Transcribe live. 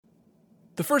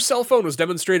The first cell phone was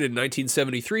demonstrated in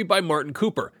 1973 by Martin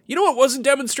Cooper. You know what wasn't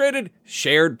demonstrated?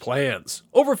 Shared plans.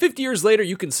 Over 50 years later,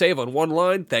 you can save on one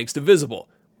line thanks to Visible.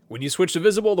 When you switch to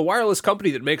Visible, the wireless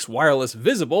company that makes wireless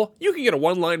visible, you can get a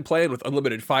one-line plan with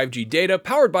unlimited 5G data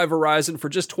powered by Verizon for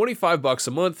just $25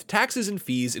 a month, taxes and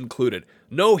fees included.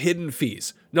 No hidden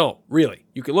fees. No, really.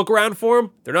 You can look around for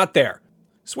them. They're not there.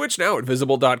 Switch now at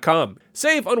Visible.com.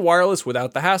 Save on wireless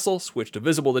without the hassle. Switch to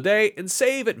Visible today and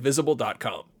save at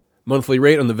Visible.com. Monthly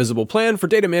rate on the Visible plan for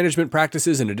data management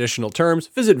practices and additional terms.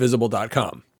 Visit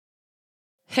Visible.com.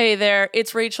 Hey there,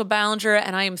 it's Rachel Ballinger,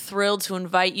 and I am thrilled to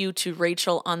invite you to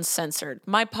Rachel Uncensored,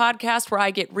 my podcast where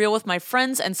I get real with my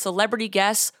friends and celebrity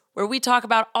guests, where we talk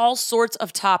about all sorts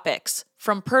of topics.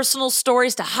 From personal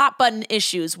stories to hot-button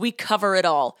issues, we cover it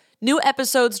all. New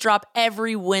episodes drop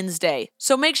every Wednesday,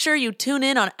 so make sure you tune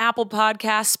in on Apple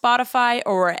Podcasts, Spotify,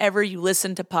 or wherever you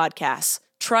listen to podcasts.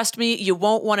 Trust me, you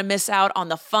won't want to miss out on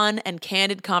the fun and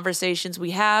candid conversations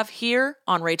we have here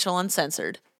on Rachel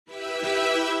Uncensored.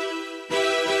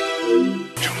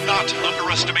 Do not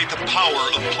underestimate the power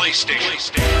of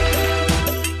PlayStation.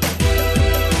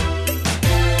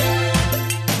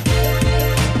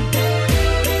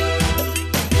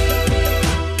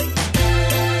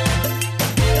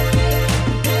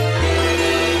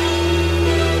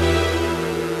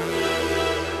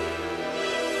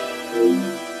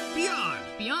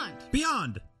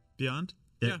 Beyond?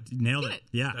 Yeah. Nailed it.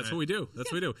 Yeah. That's what we do.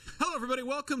 That's what we do. Hello, everybody.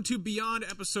 Welcome to Beyond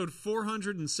episode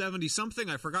 470-something.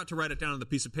 I forgot to write it down on the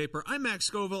piece of paper. I'm Max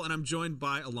Scoville, and I'm joined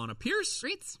by Alana Pierce.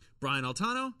 Greets. Brian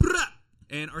Altano.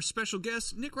 And our special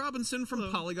guest, Nick Robinson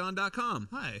from Polygon.com.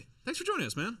 Hi. Thanks for joining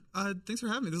us, man. Thanks for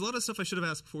having me. There's a lot of stuff I should have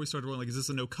asked before we started rolling. Like, is this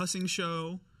a no cussing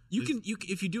show? You can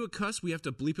if you do a cuss, we have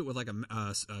to bleep it with like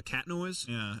a cat noise.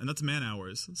 Yeah, and that's man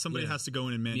hours. Somebody has to go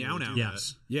in and manually Meow do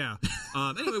yes. Yeah.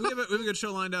 Anyway, we have a good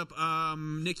show lined up.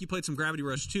 Nick, you played some Gravity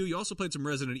Rush 2. You also played some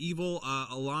Resident Evil.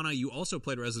 Alana, you also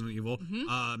played Resident Evil.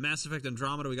 Mm-hmm. Mass Effect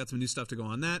Andromeda. We got some new stuff to go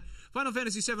on that. Final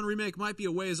Fantasy VII Remake might be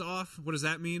a ways off. What does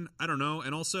that mean? I don't know.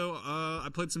 And also, I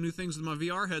played some new things with my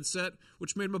VR headset,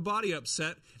 which made my body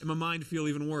upset and my mind feel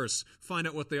even worse. Find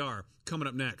out what they are. Coming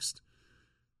up next.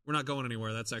 We're not going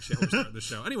anywhere. That's actually how we started the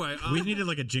show. Anyway. We needed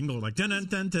like a jingle, like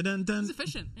dun-dun-dun-dun-dun-dun. It's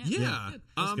efficient. Yeah.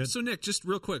 Good. So, Nick, just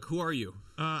real quick, who are you?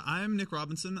 I'm Nick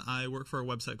Robinson. I work for a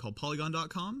website called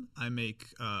Polygon.com. I make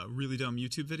really dumb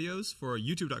YouTube videos for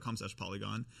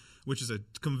youtube.com/Polygon, which is a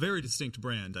very distinct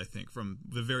brand, I think, from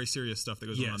the very serious stuff that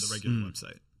goes on the regular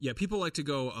website. Yeah, people like to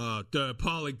go, the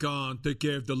Polygon, they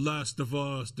gave The Last of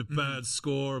Us the bad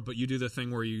score, but you do the thing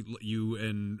where you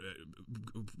and,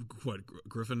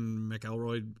 Griffin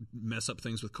McElroy mess up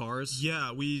things with cars?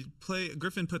 Yeah,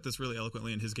 Griffin put this really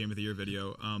eloquently in his Game of the Year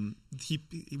video.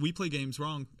 We play games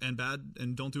wrong and bad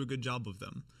and don't do a good job of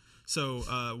them.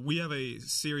 So we have a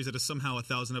series that is somehow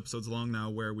 1,000 episodes long now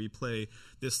where we play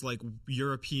this like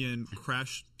European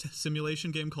crash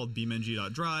simulation game called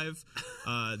BeamNG.Drive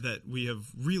that we have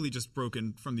really just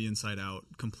broken from the inside out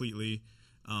completely.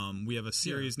 We have a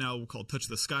series now called Touch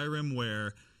the Skyrim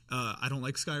where I don't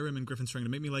like Skyrim, and Griffin's trying to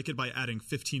make me like it by adding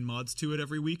 15 mods to it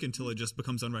every week until it just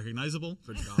becomes unrecognizable.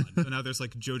 Good God. So now there's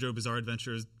like JoJo Bizarre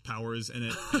Adventures powers in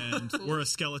it, and we're a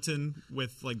skeleton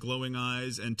with like glowing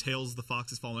eyes, and Tails the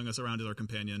fox is following us around as our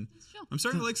companion. I'm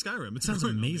starting to like Skyrim. It sounds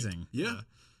amazing. Yeah.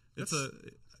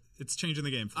 It's changing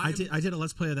the game. I did a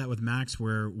Let's Play of that with Max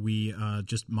where we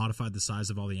just modified the size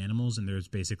of all the animals, and there's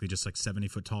basically just like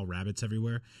 70-foot tall rabbits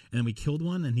everywhere. And then we killed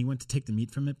one, and he went to take the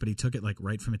meat from it, but he took it like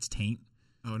right from its taint.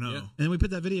 Oh, no. Yeah. And then we put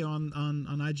that video on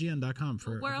IGN.com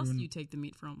for where else do you take the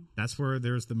meat from? That's where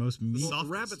there's the most meat. Well, a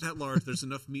rabbit that large, there's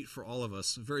enough meat for all of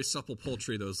us. Very supple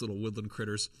poultry, those little woodland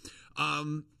critters.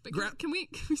 But can we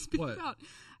speak What? about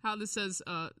how this says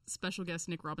special guest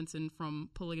Nick Robinson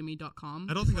from polygamy.com?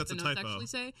 I don't think What that's the a notes typo. actually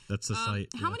say? That's the site.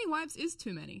 How many wives is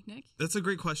too many, Nick? That's a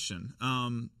great question.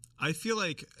 I feel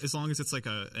like as long as it's like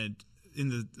in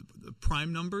the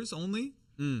prime numbers only,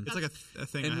 it's like a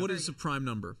thing. And what is a prime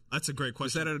number? That's a great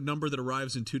question. Is that a number that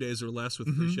arrives in 2 days or less with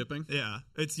free shipping? Yeah,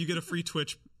 you get a free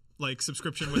Twitch like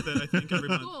subscription with it. I think every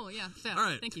month. Cool, yeah, fair. All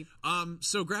right. Thank you.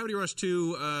 So Gravity Rush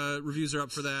 2 reviews are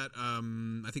up for that.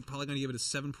 I think Polygon gave it a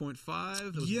 7.5.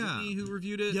 It was Whitney who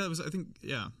reviewed it. Yeah, it was. I think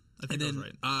that was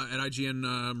right. At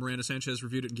IGN, Miranda Sanchez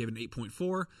reviewed it and gave it an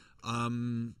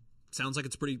 8.4. Sounds like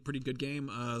it's a pretty good game.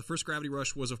 The first Gravity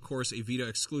Rush was, of course, a Vita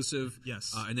exclusive.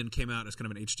 Yes. And then came out as kind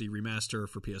of an HD remaster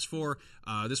for PS4.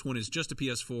 This one is just a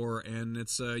PS4, and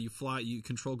it's you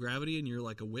control gravity, and you're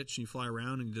like a witch, and you fly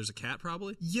around, and there's a cat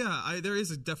probably? Yeah, there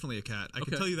is definitely a cat. I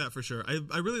can tell you that for sure.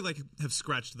 I really have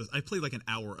scratched this. I played like an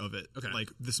hour of it,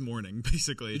 this morning,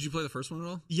 basically. Did you play the first one at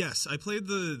all? Yes, I played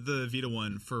the Vita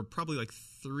one for probably like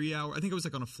 3 hours. I think I was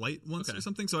like on a flight once or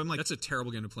something. So I'm like, that's a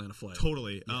terrible game to play on a flight.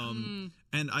 Totally. And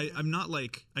I'm not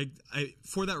like I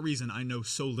for that reason I know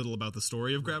so little about the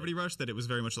story of Gravity Rush that it was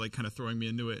very much like kind of throwing me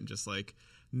into it and just like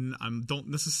don't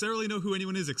necessarily know who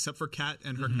anyone is except for Kat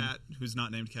and her cat who's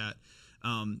not named Kat.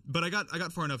 But I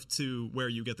got far enough to where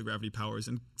you get the gravity powers,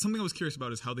 and something I was curious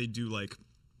about is how they do like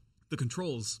the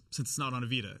controls since it's not on a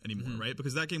Vita anymore, right?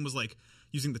 Because that game was like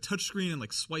using the touchscreen and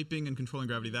like swiping and controlling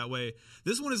gravity that way.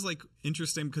 This one is like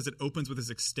interesting because it opens with this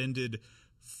extended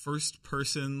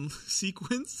first-person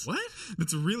sequence. What?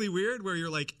 It's really weird where you're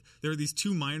like, there are these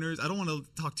two miners. I don't want to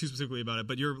talk too specifically about it,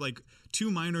 but you're like two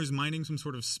miners mining some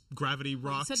sort of gravity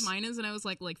rocks. You said miners, and I was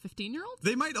like 15-year-olds?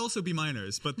 They might also be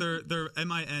miners, but they're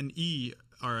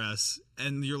MINERS,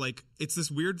 and you're like, it's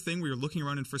this weird thing where you're looking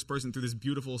around in first person through this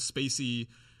beautiful spacey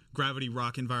gravity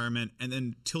rock environment and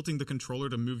then tilting the controller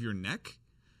to move your neck.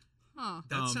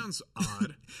 That sounds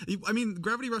odd. I mean,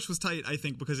 Gravity Rush was tight, I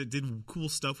think, because it did cool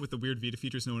stuff with the weird Vita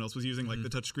features no one else was using, like the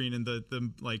touchscreen and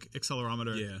the like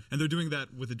accelerometer. Yeah. And they're doing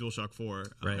that with the DualShock 4,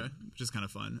 Right. which is kind of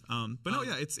fun. But no,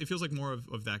 yeah, it feels like more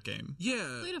of that game. Yeah.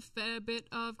 I played a fair bit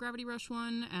of Gravity Rush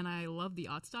 1, and I love the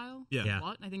art style Yeah. a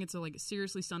lot. I think it's a like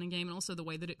seriously stunning game, and also the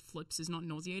way that it flips is not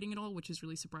nauseating at all, which is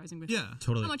really surprising with Yeah.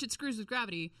 Totally. how much it screws with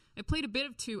gravity. I played a bit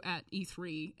of 2 at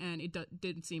E3, and it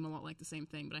did seem a lot like the same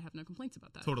thing, but I have no complaints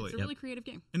about that. Totally. It's a really creative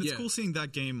game. And it's Yeah. cool seeing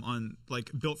that game on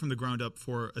like built from the ground up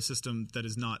for a system that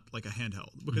is not like a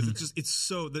handheld, because it's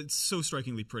so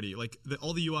strikingly pretty. Like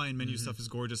all the UI and menu stuff is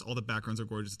gorgeous. All the backgrounds are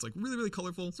gorgeous. It's like really, really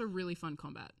colorful. It's a really fun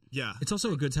combat. Yeah. It's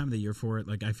also a good time of the year for it.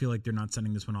 Like, I feel like they're not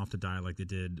sending this one off to die like they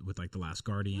did with like The Last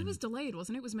Guardian. It was delayed,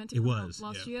 wasn't it? It was meant to It come out was.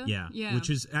 last year. Yeah, which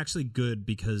is actually good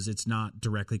because it's not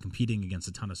directly competing against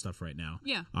a ton of stuff right now.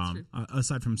 Yeah, that's true.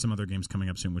 Aside from some other games coming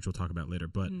up soon, which we'll talk about later.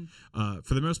 But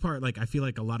for the most part, like, I feel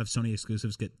like a lot of Sony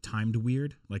exclusives get timed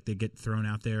weird. Like, they get thrown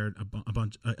out there a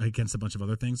bunch against a bunch of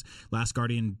other things. Last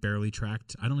Guardian barely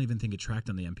tracked. I don't even think it tracked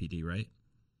on the MPD, right?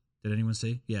 Did anyone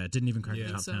see? Yeah, it didn't even crack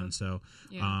the top 10. So,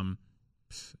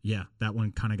 yeah, that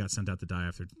one kind of got sent out to die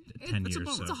after 10 years.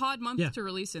 It's a hard month to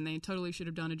release, and they totally should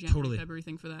have done a January, February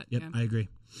thing for that. Yep, yeah. I agree.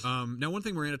 Now, one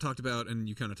thing Miranda talked about, and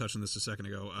you kind of touched on this a second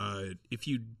ago, if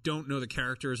you don't know the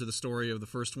characters or the story of the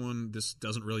first one, this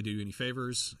doesn't really do you any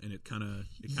favors, and it kind of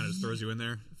just throws you in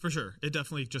there. For sure. It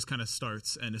definitely just kind of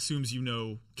starts and assumes you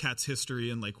know Kat's history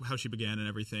and like how she began and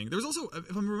everything. There was also,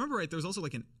 if I remember right, there was also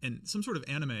like some sort of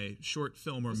anime short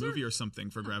film or movie or something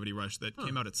for Gravity Rush that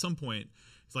came out at some point,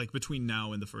 like between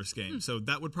now and the first game. So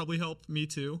that would probably help me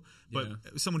too. But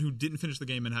someone who didn't finish the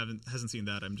game and hasn't seen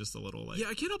that, I'm just a little like... Yeah,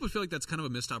 I can't help but feel like that's kind of a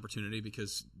missed opportunity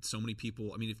because so many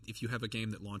people... I mean, if you have a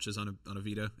game that launches on a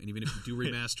Vita, and even if you do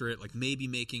remaster it, like maybe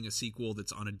making a sequel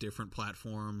that's on a different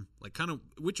platform, like kind of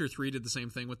Witcher 3 did the same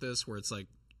thing with this, where it's like,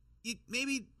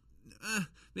 maybe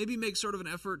make sort of an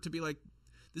effort to be like,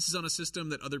 this is on a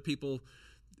system that other people...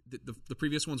 The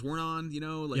previous ones weren't on, you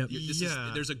know, like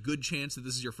there's a good chance that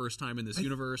this is your first time in this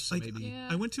universe. So maybe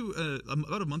I went to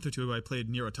about a month or two ago. I played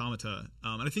Nier Automata,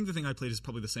 and I think the thing I played is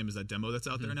probably the same as that demo that's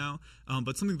out there now.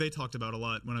 But something they talked about a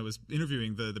lot when I was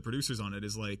interviewing the producers on it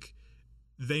is like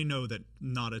they know that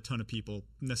not a ton of people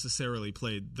necessarily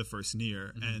played the first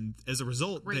Nier, and as a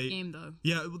result, Great game though.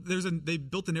 Yeah, they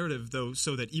built the narrative though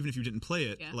so that even if you didn't play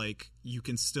it, like you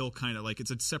can still kind of like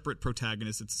it's a separate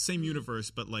protagonist. It's the same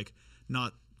universe, but like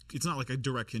not. It's not like a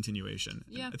direct continuation.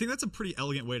 Yeah. I think that's a pretty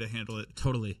elegant way to handle it.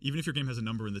 Totally. Even if your game has a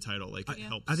number in the title, like it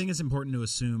helps. I think it's important to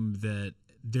assume that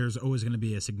there's always going to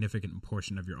be a significant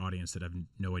portion of your audience that have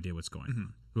no idea what's going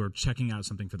on, who are checking out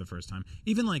something for the first time.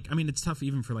 Even like, I mean, it's tough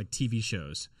even for like TV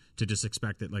shows to just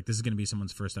expect that like this is going to be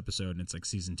someone's first episode and it's like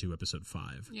season 2, episode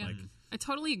 5. Yeah, Like, I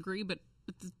totally agree, but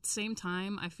at the same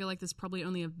time, I feel like there's probably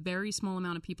only a very small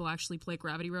amount of people actually play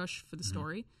Gravity Rush for the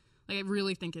story. Like, I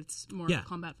really think it's more of a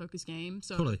combat-focused game.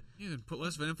 So totally. Yeah, put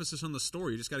less of an emphasis on the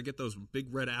story. You just got to get those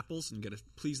big red apples and got to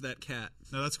please that cat.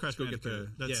 No, that's Crash Go get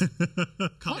Bandicoot. the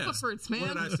That's Comfort fruits, man.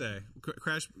 What did I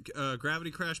say?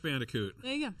 Gravity Crash Bandicoot.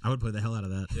 There you go. I would play the hell out of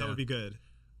that. that would be good.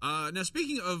 Now,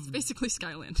 speaking of Basically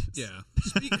Skyland. yeah,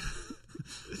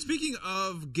 speaking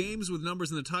of games with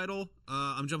numbers in the title,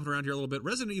 I'm jumping around here a little bit.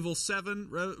 Resident Evil 7,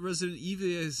 Resident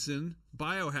Evil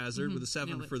Biohazard with a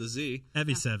 7 for the Z.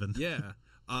 Heavy 7. Yeah.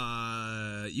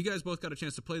 You guys both got a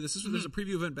chance to play this. There's a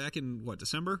preview event back in,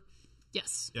 December?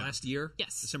 Yes. Last year?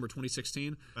 Yes. December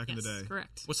 2016? Back in the day.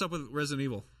 Correct. What's up with Resident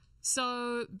Evil?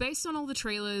 So, based on all the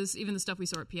trailers, even the stuff we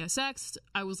saw at PSX,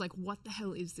 I was like, what the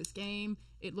hell is this game?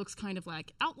 It looks kind of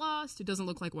like Outlast. It doesn't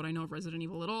look like what I know of Resident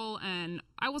Evil at all. And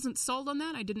I wasn't sold on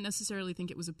that. I didn't necessarily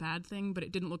think it was a bad thing, but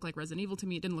it didn't look like Resident Evil to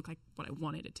me. It didn't look like what I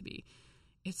wanted it to be.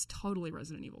 it's totally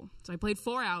Resident Evil. So I played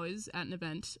 4 hours at an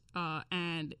event,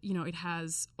 and, you know, it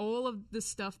has all of the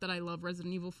stuff that I love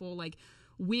Resident Evil for, like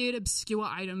weird, obscure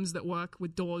items that work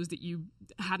with doors that you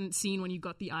hadn't seen when you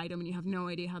got the item, and you have no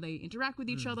idea how they interact with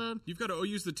each other. You've got to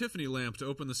use the Tiffany lamp to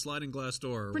open the sliding glass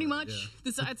door. Pretty much.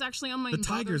 Yeah. It's actually on my The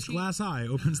tiger's sheet. glass eye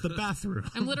opens the bathroom.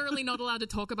 I'm literally not allowed to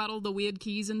talk about all the weird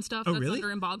keys and stuff Oh, that's really?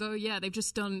 under embargo. Yeah, they've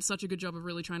just done such a good job of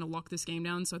really trying to lock this game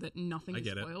down so that nothing is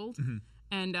spoiled.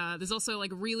 And there's also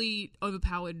like really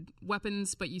overpowered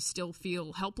weapons, but you still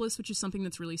feel helpless, which is something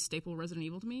that's really staple Resident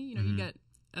Evil to me. You know, you get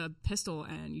a pistol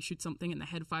and you shoot something in the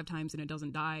head 5 times and it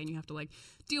doesn't die, and you have to like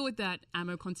deal with that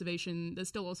ammo conservation. There's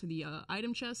still also the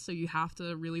item chest, so you have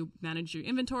to really manage your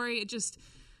inventory. It just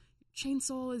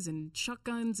chainsaws and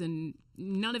shotguns, and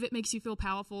none of it makes you feel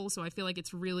powerful. So I feel like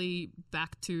it's really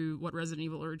back to what Resident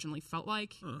Evil originally felt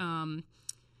like.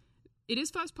 It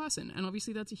is first person, and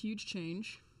obviously that's a huge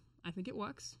change. I think it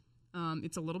works.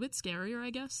 It's a little bit scarier, I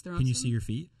guess. Can you see your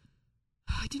feet?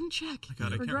 I didn't check. I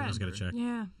can't Regret. I was gonna check.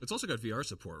 Yeah. It's also got VR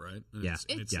support, right? And Yeah.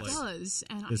 It's It like, does.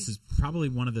 And This is probably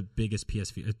one of the biggest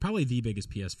PSVR. It's probably the biggest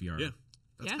PSVR. yeah.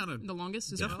 That's yeah, kind of the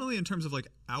longest as well. Definitely in terms of like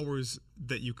hours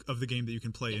that of the game that you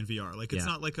can play in VR. Like it's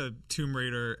Yeah. not like a Tomb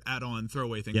Raider add-on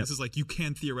throwaway thing. Yep. This is like you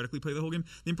can theoretically play the whole game.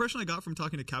 The impression I got from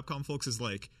talking to Capcom folks is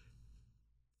like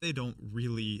they don't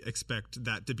really expect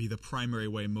that to be the primary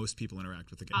way most people interact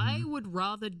with the game. I would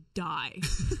rather die.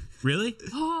 Really?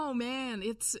 Oh man,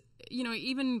 it's, you know,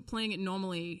 even playing it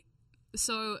normally,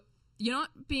 so you're not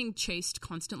being chased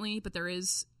constantly, but there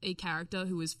is a character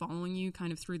who is following you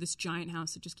kind of through this giant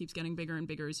house that just keeps getting bigger and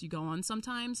bigger as you go on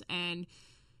sometimes, and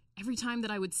every time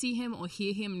that I would see him or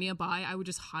hear him nearby, I would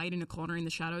just hide in a corner in the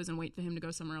shadows and wait for him to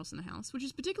go somewhere else in the house, which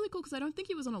is particularly cool because I don't think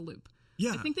he was on a loop.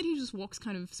 Yeah. I think that he just walks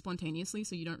kind of spontaneously,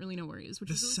 so you don't really know where he is, which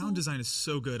The is really sound cool. design is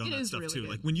so good on It that is stuff really too. good.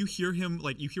 Like when you hear him,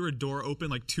 like you hear a door open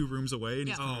like 2 rooms away and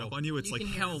he's Yeah. coming up on you, it's You like can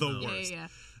hear hell him. the Yeah, worst.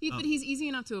 But he's easy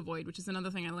enough to avoid, which is another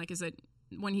thing I like, is that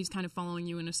when he's kind of following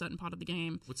you in a certain part of the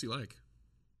game, what's he like?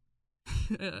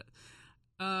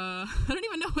 I don't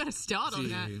even know where to start on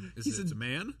that. Is it a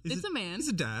man? It's a man. He's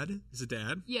a dad. He's a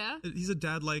dad? Yeah. He's a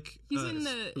dad like He's in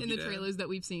the spooky dad? trailers that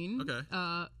we've seen.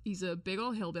 Okay. He's a big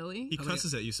old hillbilly. he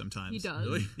cusses at you sometimes. He does.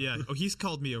 Really? Yeah. Oh, he's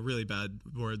called me a really bad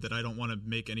word that I don't want to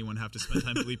make anyone have to spend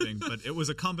time bleeping, but it was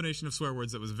a combination of swear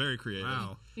words that was very creative.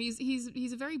 Wow.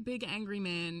 He's a very big angry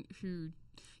man who,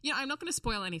 you know, I'm not going to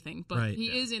spoil anything, but Right. he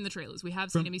is in the trailers. We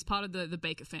have seen him. He's part of the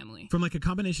Baker family. From like a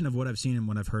combination of what I've seen and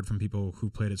what I've heard from people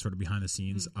who played it sort of behind the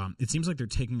scenes, it seems like they're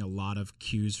taking a lot of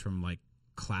cues from like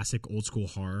classic old school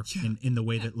horror in the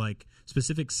way that like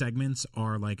specific segments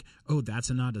are like, oh, that's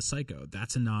a nod to Psycho,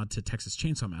 that's a nod to Texas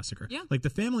Chainsaw Massacre. Yeah. Like the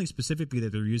family specifically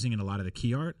that they're using in a lot of the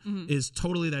key art is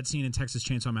totally that scene in Texas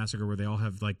Chainsaw Massacre where they all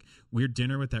have like weird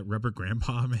dinner with that rubber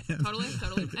grandpa man. Totally.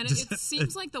 And it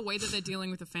seems like the way that they're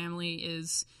dealing with the family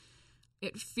is,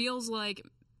 it feels like,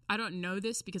 I don't know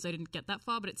this because I didn't get that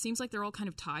far, but it seems like they're all kind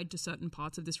of tied to certain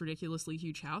parts of this ridiculously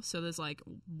huge house. So there's like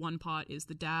one part is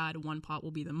the dad, one part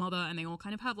will be the mother, and they all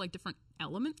kind of have like different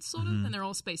elements sort of, and they're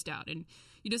all spaced out. And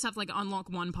you just have to like unlock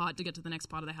one part to get to the next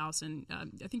part of the house. And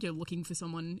I think you're looking for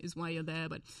someone is why you're there,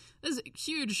 but there's a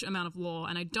huge amount of lore,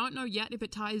 and I don't know yet if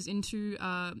it ties into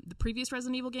the previous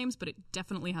Resident Evil games, but it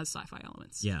definitely has sci-fi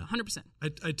elements. Yeah. 100%.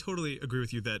 I totally agree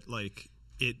with you that like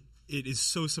it is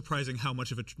so surprising how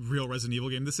much of a real Resident Evil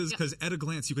game this is, because at a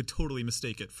glance you could totally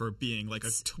mistake it for being like a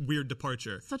weird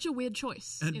departure. Such a weird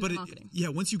choice in But the marketing.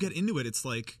 once you get into it, it's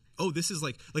like, oh, this is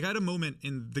like I had a moment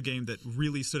in the game that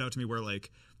really stood out to me where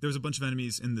like there was a bunch of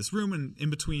enemies in this room, and in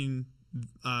between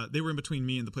they were in between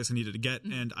me and the place I needed to get,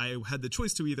 and I had the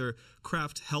choice to either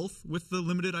craft health with the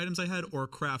limited items I had or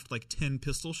craft like 10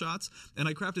 pistol shots, and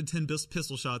I crafted 10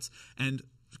 pistol shots and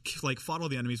like fought all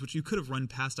the enemies, which you could have run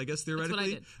past, I guess, theoretically.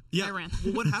 That's what I did. Yeah. I ran.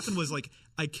 Well, what happened was like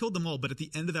I killed them all, but at the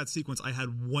end of that sequence, I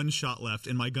had 1 shot left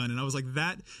in my gun, and I was like,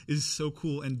 that is so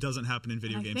cool and doesn't happen in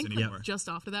video I games think anymore. like just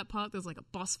after that part, there's like a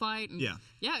boss fight. And Yeah.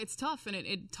 it's tough, and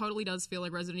it totally does feel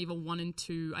like Resident Evil 1 and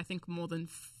 2, I think more than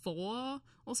 4.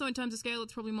 Also, in terms of scale,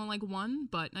 it's probably more like 1,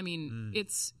 but I mean,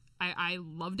 I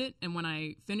loved it, and when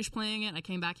I finished playing it, I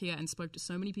came back here and spoke to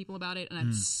so many people about it, and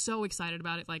I'm so excited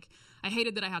about it. Like, I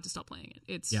hated that I had to stop playing it.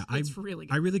 It's really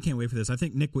good. I really can't wait for this. I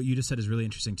think, Nick, what you just said is really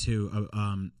interesting too,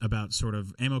 about sort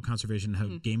of ammo conservation, how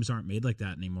games aren't made like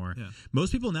that anymore. Yeah.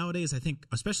 Most people nowadays, I think,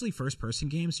 especially first-person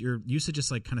games, you're used to just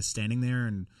like kind of standing there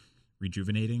and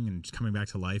rejuvenating and just coming back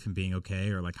to life and being okay,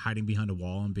 or like hiding behind a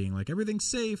wall and being like, everything's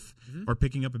safe, or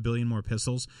picking up a billion more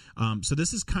pistols. So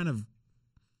this is kind of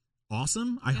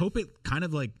awesome. I hope it kind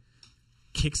of like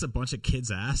kicks a bunch of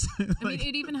kids' ass. I mean,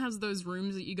 it even has those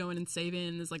rooms that you go in and save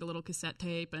in. There's like a little cassette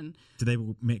tape, and do they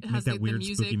make that weird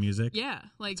spooky music? Yeah,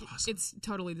 like awesome. It's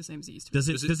totally the same as it used to. Does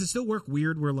it still work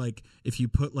weird where like if you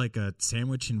put like a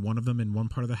sandwich in one of them in one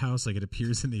part of the house, like it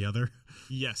appears in the other?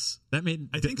 Yes, that made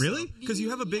I think really because you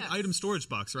have a big item storage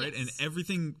box, right? Yes.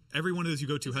 And every one of those you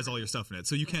go to has all your stuff in it,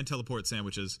 so you can't teleport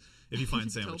sandwiches if you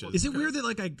find sandwiches. Is it weird that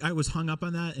like I was hung up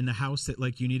on that in the house that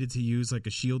like you needed to use like a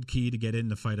shield key to get in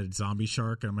to fight a zombie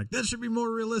shark, and I'm like that should be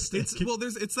more realistic.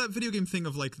 It's that video game thing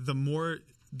of like the more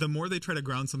they try to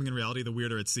ground something in reality, the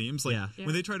weirder it seems. Like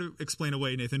when they try to explain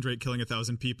away Nathan Drake killing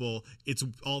 1,000 people, it's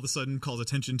all of a sudden calls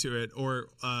attention to it. Or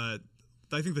I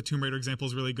think the Tomb Raider example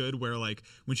is really good, where like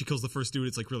when she kills the first dude,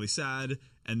 it's like really sad,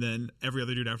 and then every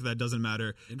other dude after that doesn't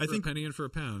matter. I think a penny in for a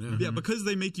pound. Yeah, because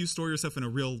they make you store your stuff in a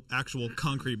real, actual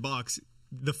concrete box.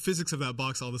 The physics of that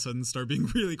box all of a sudden start being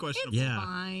really questionable. It's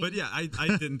fine. But yeah, I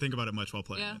didn't think about it much while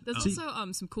playing. Yeah, there's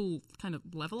also some cool kind of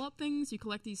level up things. You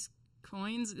collect these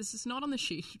coins. This is not on the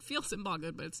sheet. It feels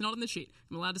embargoed, but it's not on the sheet.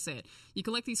 I'm allowed to say it. You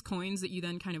collect these coins that you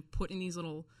then kind of put in these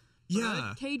little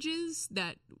bird cages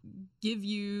that give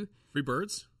you free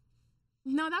birds.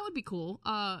 No, that would be cool.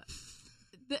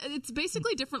 It's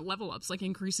basically different level ups, like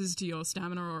increases to your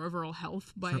stamina or overall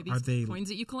health by these coins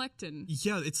that you collect. And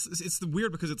yeah, it's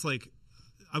weird because it's like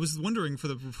I was wondering for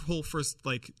the whole first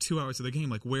like 2 hours of the game,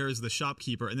 like where is the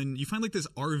shopkeeper? And then you find like this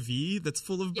RV that's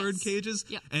full of bird cages,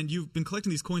 and you've been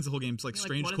collecting these coins the whole game. It's like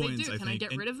strange what coins. Do they do? Can I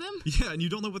get rid of them? Yeah, and you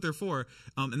don't know what they're for.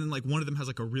 And then like one of them has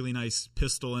like a really nice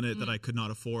pistol in it that I could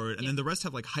not afford, and then the rest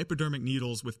have like hypodermic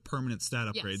needles with permanent stat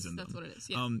upgrades in them. That's what it is.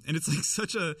 Yeah. And it's like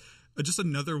such just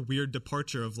another weird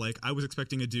departure of like I was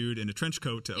expecting a dude in a trench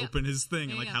coat to open his thing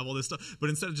and like have all this stuff, but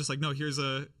instead of just like no, here's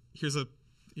a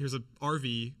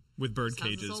RV with bird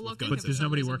cages with guns. But there's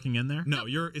nobody working in there. No,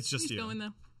 it's just you. Going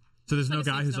there. So there's no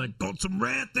guy who's like, got some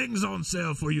rare things on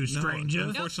sale for you, stranger. No,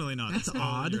 unfortunately not. That's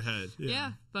odd. In your head.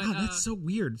 Yeah, but wow, that's so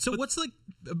weird. So what's like?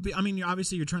 I mean,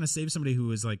 obviously you're trying to save somebody who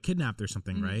was like kidnapped or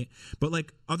something, right? But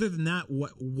like, other than that,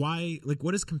 why? Like,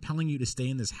 what is compelling you to stay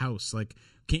in this house? Like,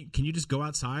 can you just go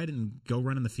outside and go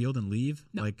run in the field and leave?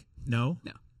 No. Like, no.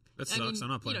 That sucks. I'm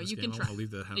not playing this game. I'll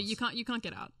leave the house. You can't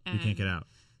get out. You can't get out.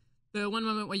 The one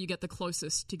moment where you get the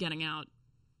closest to getting out,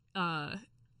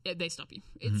 they stop you.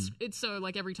 It's so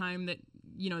like every time that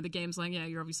the game's like, yeah,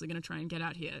 you're obviously going to try and get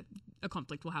out here, a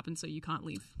conflict will happen, so you can't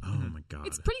leave. Oh my god,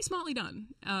 it's pretty smartly done.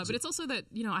 But it's also that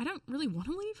I don't really want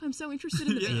to leave. I'm so interested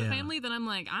in the big family that I'm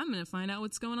like, I'm going to find out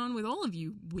what's going on with all of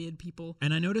you weird people.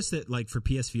 And I noticed that like for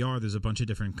PSVR, there's a bunch of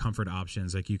different comfort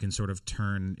options. Like you can sort of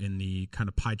turn in the kind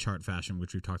of pie chart fashion,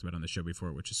 which we've talked about on the show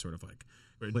before, which is sort of like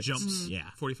where it jumps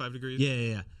 45 degrees.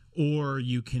 Yeah. Or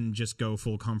you can just go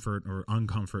full comfort or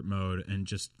uncomfort mode and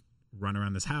just run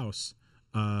around this house.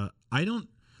 I don't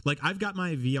like. I've got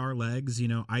my VR legs.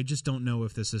 I just don't know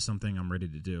if this is something I'm ready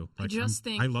to do. Like,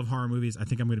 I love horror movies. I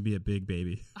think I'm going to be a big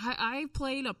baby. I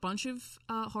played a bunch of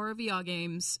horror VR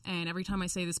games, and every time I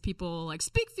say this, people like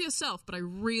speak for yourself. But I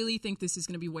really think this is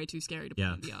going to be way too scary to play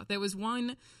in VR. There was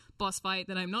one boss fight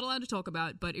that I'm not allowed to talk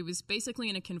about, but it was basically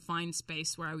in a confined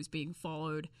space where I was being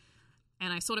followed.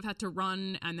 And I sort of had to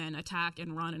run and then attack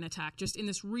and run and attack just in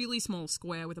this really small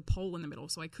square with a pole in the middle.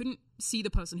 So I couldn't see the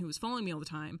person who was following me all the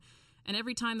time. And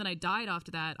every time that I died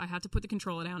after that, I had to put the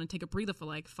controller down and take a breather for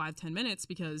like 5-10 minutes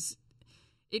because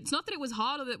it's not that it was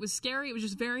hard or that it was scary. It was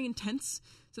just very intense.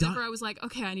 So therefore I was like,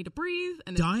 okay, I need to breathe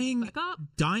and then back up.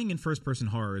 Dying in first-person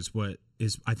horror is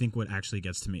I think what actually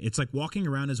gets to me. It's like walking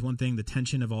around is one thing, the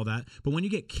tension of all that, but when you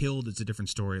get killed, it's a different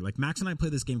story. Like Max and I play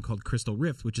this game called Crystal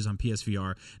Rift, which is on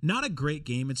PSVR. Not a great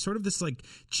game. It's sort of this like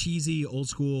cheesy, old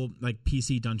school like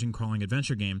PC dungeon crawling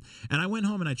adventure game. And I went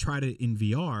home and I tried it in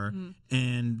VR,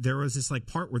 and there was this like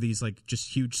part where these like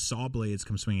just huge saw blades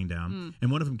come swinging down,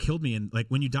 and one of them killed me. And like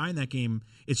when you die in that game,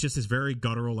 it's just this very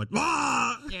guttural like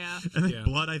and then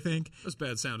blood. I think that's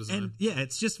bad sound design. And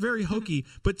it's just very hokey.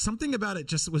 But something about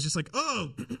it was just like, oh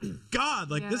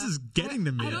god, like this is getting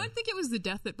to me. I don't think it was the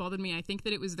death that bothered me. I think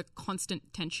that it was the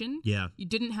constant tension. Yeah, you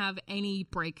didn't have any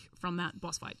break from that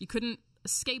boss fight. You couldn't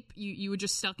escape. You were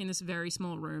just stuck in this very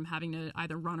small room, having to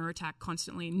either run or attack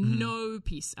constantly. No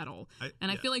peace at all.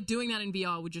 I feel like doing that in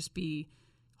VR would just be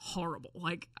horrible.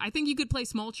 Like, I think you could play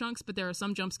small chunks, but there are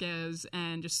some jump scares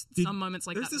and just some moments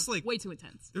like that like way too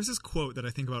intense. There's this quote that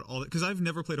I think about all because I've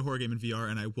never played a horror game in VR,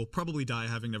 and I will probably die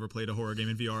having never played a horror game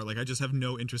in VR. Like, I just have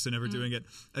no interest in ever doing it.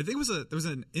 I think there was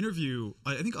an interview,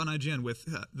 I think on IGN, with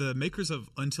the makers of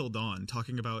Until Dawn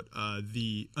talking about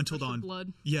the Until Rush Dawn of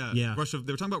Blood. Yeah. They were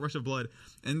talking about Rush of Blood,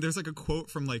 and there's like a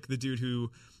quote from like the dude who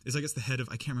is, I guess, the head of,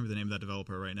 I can't remember the name of that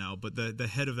developer right now, but the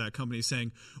head of that company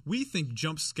saying, we think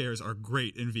jump scares are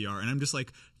great in in VR, and I'm just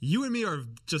like, you and me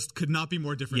could not be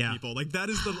more different people. Like that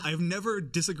is I've never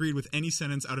disagreed with any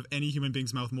sentence out of any human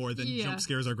being's mouth more than jump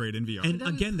scares are great in VR. And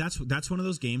again, that's one of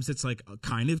those games that's like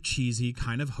kind of cheesy,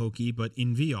 kind of hokey, but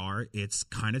in VR, it's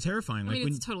kind of terrifying. I mean,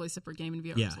 it's a totally separate game in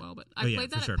VR as well. But I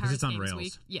played that at Paris Games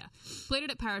Week. Yeah, played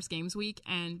it at Paris Games Week,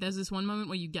 and there's this one moment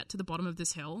where you get to the bottom of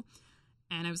this hill.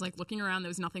 And I was like looking around, there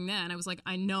was nothing there. And I was like,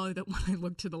 I know that when I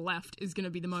look to the left is going to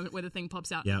be the moment where the thing pops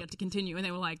out and you get to continue. And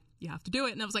they were like, you have to do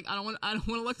it. And I was like, I don't want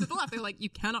to look to the left. They were like, you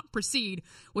cannot proceed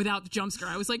without the jump scare.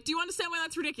 I was like, do you understand why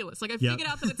that's ridiculous? Like, I figured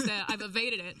out that it's there. I've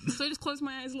evaded it. So I just closed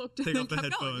my eyes, looked, and then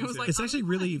kept going. I was like, it's actually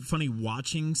really funny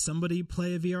watching somebody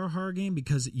play a VR horror game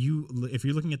because if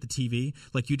you're looking at the TV,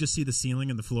 like you just see the ceiling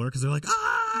and the floor because they're like,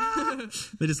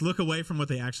 they just look away from what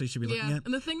they actually should be looking at.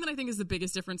 And the thing that I think is the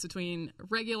biggest difference between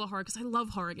regular horror, because I love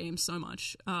horror games so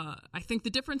much, I think the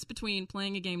difference between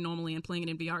playing a game normally and playing it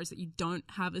in VR is that you don't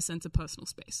have a sense of personal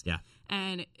space. Yeah.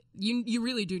 And you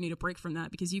really do need a break from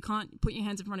that because you can't put your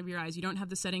hands in front of your eyes. You don't have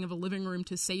the setting of a living room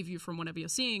to save you from whatever you're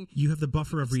seeing. You have the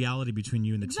buffer of reality between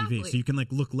you and the TV. So you can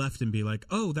like look left and be like,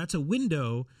 oh, that's a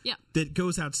window that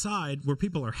goes outside where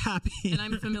people are happy. And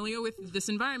I'm familiar with this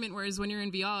environment, whereas when you're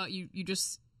in VR,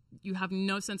 you have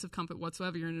no sense of comfort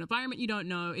whatsoever. You're in an environment you don't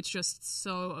know. It's just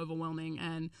so overwhelming.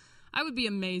 And I would be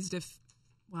amazed if,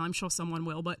 well, I'm sure someone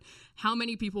will, but how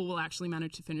many people will actually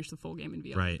manage to finish the full game in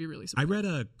VR? Right. I'd be really surprised. I read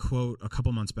a quote a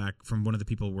couple months back from one of the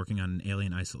people working on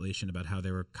Alien Isolation about how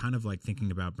they were kind of like thinking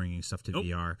about bringing stuff to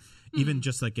VR, even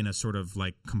just like in a sort of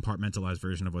like compartmentalized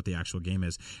version of what the actual game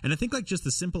is. And I think like just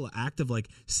the simple act of like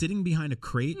sitting behind a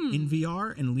crate in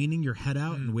VR and leaning your head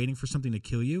out and waiting for something to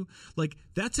kill you, like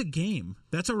that's a game.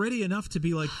 That's already enough to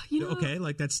be like, okay,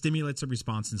 like that stimulates a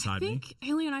response inside me. I think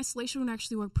Alien Isolation would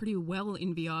actually work pretty well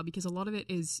in VR because a lot of it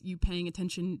is you paying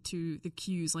attention to the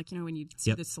cues, like, when you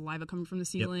see the saliva coming from the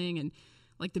ceiling and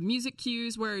like the music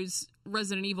cues, whereas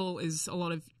Resident Evil is a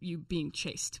lot of you being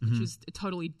chased, which is a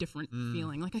totally different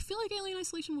feeling. Like, I feel like Alien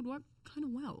Isolation would work kind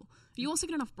of well. You also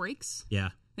get enough breaks. Yeah.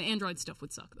 The Android stuff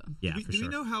would suck, though. Yeah, do we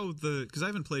know how because I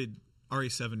haven't played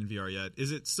RE7 in VR yet.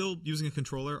 Is it still using a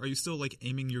controller? Are you still like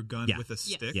aiming your gun with a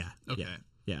stick? Yeah. Okay.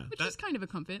 Yeah. Which is kind of a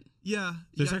comfort. Yeah.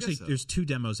 There's two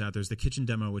demos out. There's the kitchen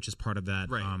demo, which is part of that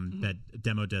that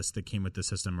demo disc that came with the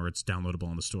system, or it's downloadable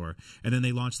on the store. And then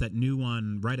they launched that new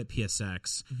one right at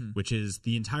PSX, which is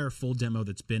the entire full demo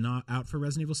that's been out for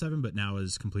Resident Evil 7, but now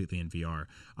is completely in VR.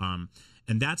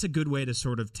 And that's a good way to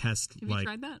sort of test. Have you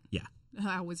tried that? Yeah.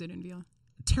 How was it in VR?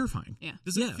 Terrifying. Yeah.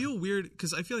 Does it feel weird?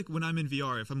 Because I feel like when I'm in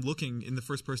VR, if I'm looking in the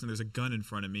first person, there's a gun in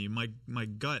front of me. My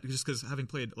gut, just because having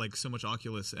played like so much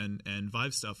Oculus and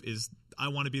Vive stuff, is I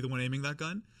want to be the one aiming that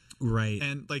gun. Right.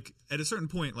 And like at a certain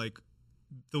point, like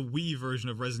the Wii version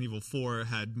of Resident Evil 4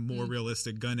 had more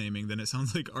realistic gun aiming than it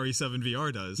sounds like RE7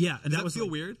 VR does. Yeah, and does that feel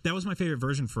weird? That was my favorite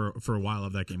version for a while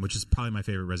of that game, which is probably my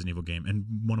favorite Resident Evil game and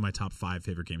one of my top 5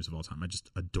 favorite games of all time. I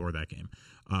just adore that game.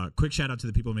 Quick shout out to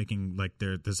the people making like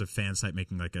there's a fan site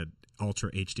making like an ultra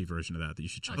HD version of that you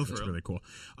should check. It's really cool.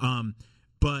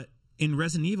 But in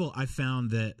Resident Evil, I found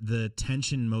that the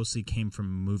tension mostly came from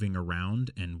moving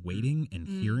around and waiting and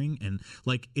hearing, and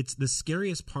like it's the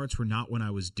scariest parts were not when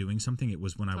I was doing something; it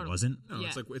was when I wasn't. No,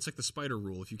 it's like the spider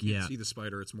rule. If you can't see the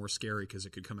spider, it's more scary because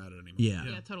it could come out at any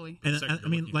moment. Yeah, totally. And I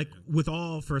mean, like with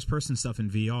all first-person stuff in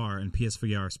VR and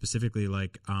PSVR specifically,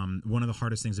 like one of the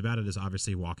hardest things about it is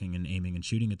obviously walking and aiming and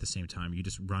shooting at the same time. You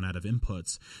just run out of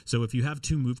inputs. So if you have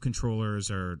 2 move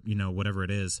controllers or whatever it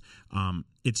is,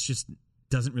 it's just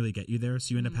doesn't really get you there,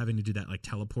 so you end up having to do that like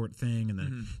teleport thing, and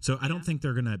then so I don't think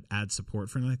they're gonna add support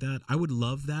for anything like that. I would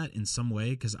love that in some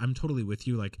way because I'm totally with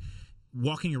you. Like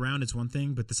walking around is one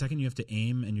thing, but the second you have to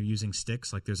aim and you're using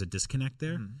sticks, like there's a disconnect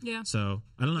there. Yeah. So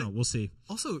I don't know. We'll see.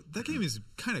 Also, that game is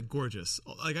kind of gorgeous.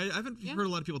 Like I haven't heard a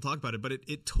lot of people talk about it, but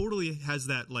it totally has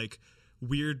that like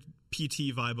weird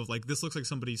PT vibe of like this looks like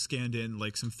somebody scanned in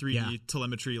like some 3D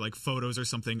telemetry like photos or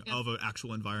something of an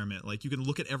actual environment. Like you can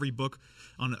look at every book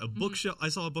on a bookshelf. I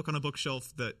saw a book on a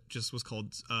bookshelf that just was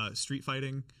called Street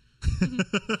Fighting.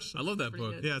 I love that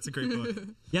book. Good. Yeah, it's a great book.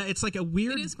 Yeah, it's like a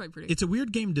weird. It is quite pretty. It's a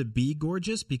weird game to be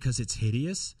gorgeous because it's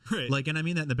hideous. Right. Like, and I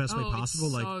mean that in the best way possible.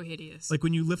 It's like, so hideous. Like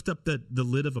when you lift up the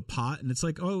lid of a pot and it's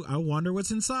like, oh, I wonder what's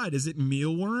inside. Is it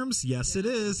mealworms? Yes, it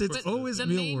is. It's always the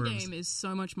mealworms. The main game is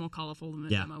so much more colorful than the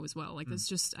demo as well. Like there's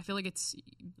just, I feel like it's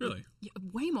really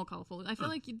way more colorful. I feel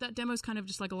like that demo is kind of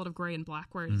just like a lot of gray and black,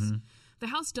 whereas the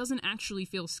house doesn't actually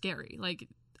feel scary. Like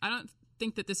I don't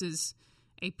think that this is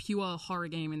a pure horror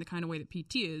game in the kind of way that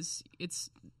PT is. It's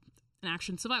an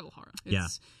action survival horror.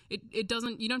 It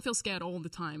doesn't, you don't feel scared all the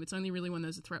time. It's only really when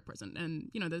there's a threat present. And,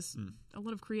 there's a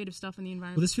lot of creative stuff in the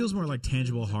environment. Well, this feels more like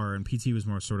tangible horror, and PT was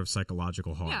more sort of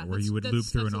psychological horror, where you would loop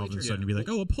through and all of a sudden you'd be like,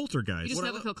 oh, a poltergeist. You just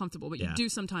never feel comfortable, but you do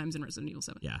sometimes in Resident Evil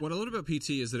 7. Yeah. What I loved about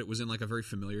PT is that it was in like a very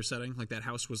familiar setting. Like that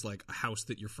house was like a house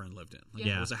that your friend lived in. Like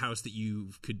it was a house that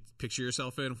you could picture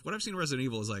yourself in. What I've seen in Resident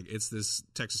Evil is like it's this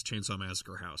Texas Chainsaw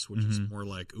Massacre house, which is more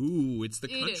like, ooh, it's the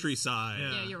countryside.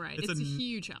 Yeah, you're right. It's a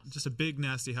huge house. Just a big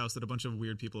nasty house that a bunch of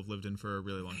weird people have lived in for a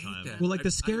really long time. Well, like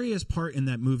the scariest part in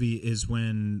that movie is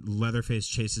when Leatherface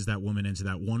chases that woman into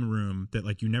that one room that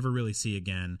like you never really see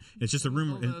again. It's just a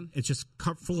room, and it's just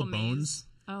full of bones.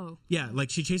 Oh. Yeah, like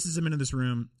she chases him into this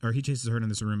room, or he chases her into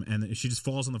this room, and she just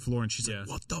falls on the floor, and she's like,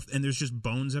 what the and there's just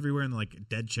bones everywhere, and like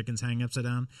dead chickens hanging upside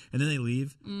down, and then they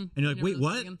leave, and you're like, wait,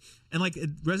 what? And like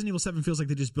Resident Evil 7 feels like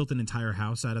they just built an entire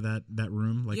house out of that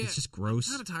room. Like it's just gross.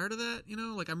 I'm kind of tired of that,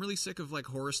 like I'm really sick of like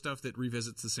horror stuff that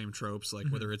revisits the same tropes, like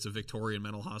whether it's a Victorian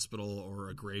mental hospital or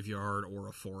a graveyard or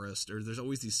a forest, or there's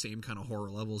always these same kind of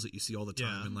horror levels that you see all the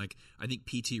time, and like I think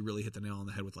PT really hit the nail on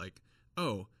the head with like,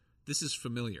 oh, this is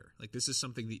familiar. Like this is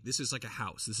something. This is like a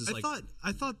house. This is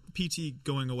I thought PT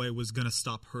going away was gonna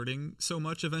stop hurting so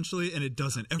much eventually, and it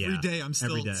doesn't. Every day I'm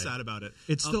still sad about it.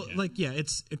 It's still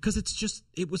it's because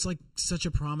it was like such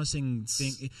a promising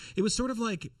thing. It was sort of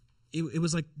like. It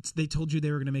was like they told you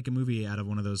they were going to make a movie out of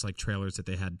one of those like trailers that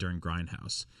they had during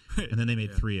Grindhouse, and then they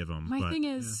made 3 of them. My thing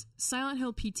is, Silent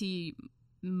Hill PT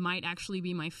might actually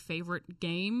be my favorite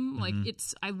game. Like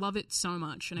I love it so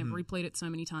much, and I've replayed it so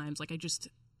many times. Like I just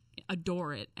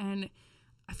adore it, and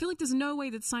I feel like there's no way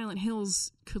that Silent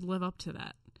Hills could live up to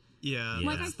that.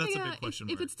 Like that's a big question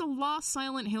mark. If it's the last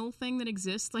Silent Hill thing that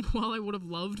exists, like while I would have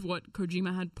loved what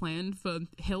Kojima had planned for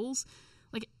Hills,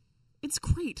 like it's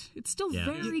great. It's still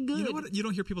very good. You know what you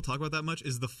don't hear people talk about that much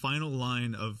is the final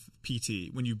line of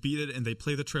PT. When you beat it and they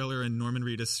play the trailer and Norman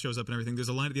Reedus shows up and everything, there's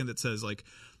a line at the end that says like,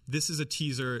 this is a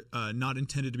teaser not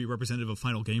intended to be representative of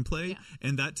final gameplay.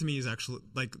 And that to me is actually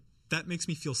like, that makes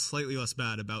me feel slightly less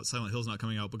bad about Silent Hills not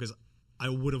coming out, because I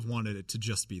would have wanted it to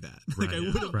just be that. Like I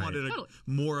would have wanted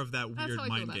more of that weird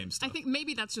mind game stuff. I think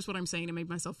maybe that's just what I'm saying to make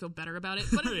myself feel better about it.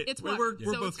 But it's we're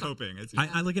both coping.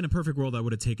 I like in a perfect world, I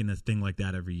would have taken a thing like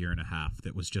that every year and a half.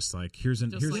 That was just like here's a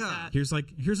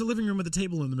living room with a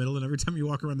table in the middle, and every time you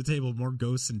walk around the table, more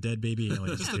ghosts and dead baby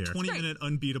aliens. Just a 20-minute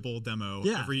unbeatable demo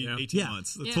every 18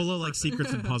 months. It's full of like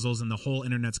secrets and puzzles, and the whole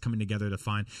internet's coming together to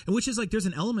find. And which is like there's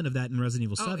an element of that in Resident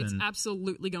Evil 7. It's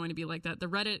absolutely going to be like that. The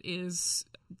Reddit is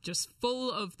just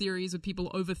full of theories of people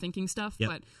overthinking stuff.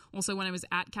 But also when I was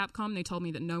at Capcom, they told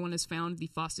me that no one has found the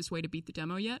fastest way to beat the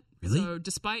demo yet. Really? So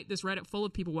despite this Reddit full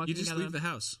of people working together, you just leave the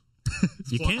house.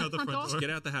 You can't out the front door. Just get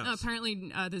out the house. No,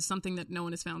 apparently there's something that no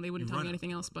one has found. They wouldn't tell me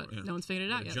anything else, but no one's figured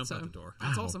it out yet. Jump out the door.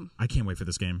 That's awesome. I can't wait for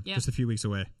this game. Just a few weeks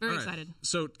away. Very excited.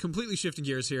 So completely shifting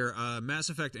gears here. Mass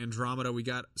Effect Andromeda. We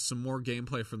got some more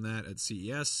gameplay from that at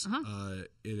CES.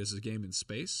 It is a game in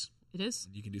space. It is.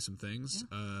 You can do some things.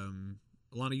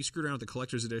 Alana, you screwed around with the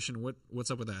collector's edition.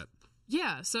 What's up with that?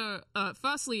 Yeah, so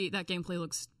firstly, that gameplay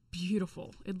looks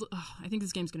beautiful. I think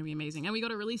this game's going to be amazing. And we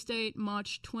got a release date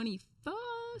March 21st.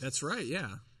 That's right,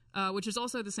 yeah. Which is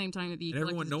also at the same time that the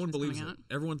no one believes it. Out.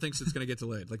 Everyone thinks it's going to get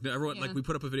delayed. Like everyone, like we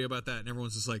put up a video about that, and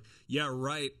everyone's just like, "Yeah,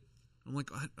 right." I'm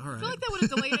like, all right. I feel like they would have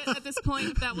delayed it at this point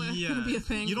if that were going to be a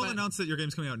thing. You don't announce that your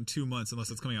game's coming out in 2 months unless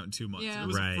it's coming out in 2 months. Yeah. If it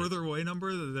was a further away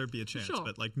number, there'd be a chance.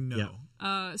 But like, no.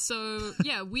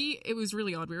 It was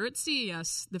really odd. We were at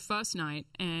CES the first night,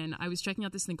 and I was checking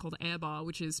out this thing called AirBar,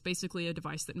 which is basically a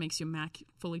device that makes your Mac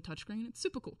fully touchscreen. It's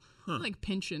super cool. Like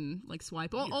pinch and like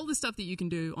swipe, all the stuff that you can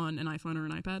do on an iPhone or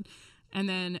an iPad. And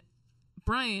then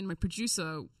Brian, my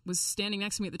producer, was standing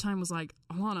next to me at the time, was like,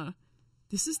 Alana,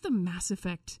 this is the Mass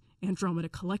Effect Andromeda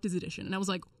Collector's Edition. And I was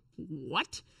like,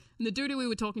 what? And the dude who we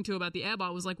were talking to about the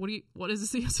AirBar was like, what is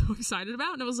this you're so excited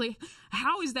about? And I was like,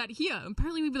 how is that here? And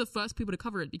apparently we were the first people to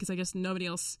cover it because I guess nobody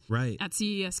else at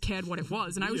CES cared what it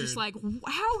was. And I was just like,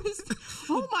 how is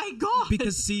oh my God.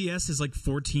 Because CES is like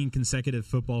 14 consecutive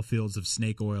football fields of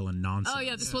snake oil and nonsense. Oh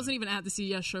yeah, this wasn't even at the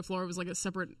CES show floor. It was like a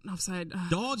separate offside.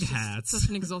 Dog hats. Such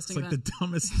an exhausting it's like event. The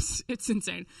dumbest. It's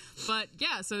insane. But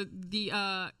yeah, so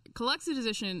the collector's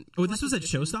edition. Oh, this was at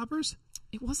Showstoppers?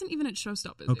 It wasn't even at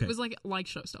Showstoppers. Okay. It was like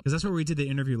Showstoppers. Because that's where we did the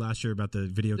interview last year about the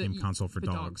video game console for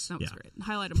dogs. That was great.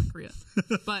 Highlight of my career.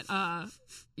 But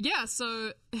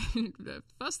so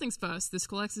first things first, this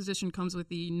collector's edition comes with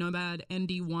the Nomad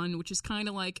ND1, which is kind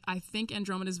of like, I think,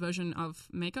 Andromeda's version of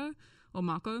Mako,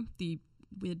 the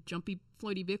weird jumpy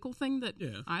floaty vehicle thing that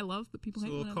I love, but people hate.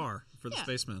 It's a little car for the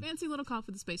spaceman. Fancy little car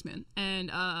for the spaceman.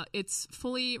 And it's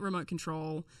fully remote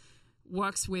control.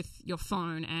 works with your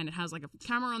phone, and it has like a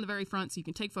camera on the very front, so you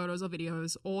can take photos or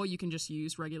videos, or you can just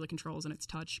use regular controls and it's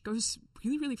touch. It goes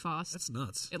really, really fast. That's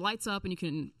nuts. It lights up, and you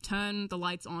can turn the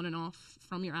lights on and off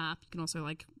from your app. You can also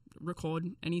like record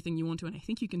anything you want to, and I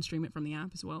think you can stream it from the app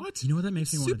as well. What? You know what that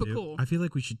makes me want to do? Super cool. I feel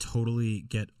like we should totally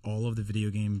get all of the video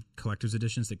game collector's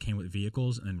editions that came with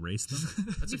vehicles and race them.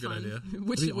 That's a good idea.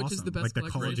 Which is awesome. the best like the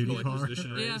Call of Duty car.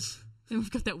 Yeah. And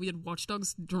we've got that weird Watch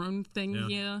Dogs drone thing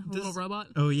here, a little robot.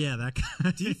 Oh yeah, that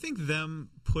guy. Do you think them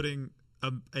putting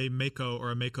a Mako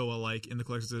or a Mako alike in the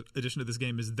collector's edition of this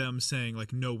game is them saying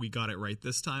like, no, we got it right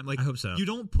this time? Like, I hope so. You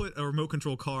don't put a remote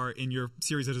control car in your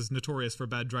series that is notorious for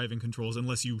bad driving controls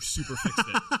unless you super fixed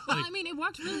it. Well, I mean, it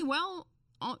worked really well.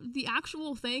 The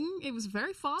actual thing, it was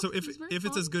very fast. So if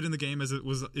it's as good in the game as it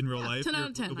was in real life, 10 out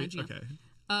of 10. Okay,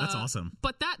 that's awesome.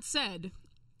 But that said,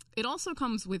 it also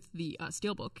comes with the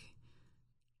Steelbook.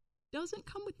 Doesn't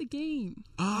come with the game.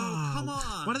 Oh, come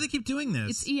on. Why do they keep doing this?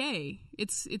 It's EA.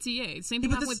 It's EA. Same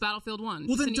thing happened with Battlefield 1.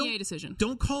 Well, it's then an EA decision.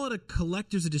 Don't call it a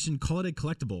collector's edition. Call it a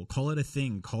collectible. Call it a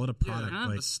thing. Call it a product. Yeah,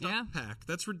 like a stuff pack.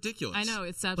 That's ridiculous. I know,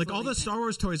 it's absolutely like all the Star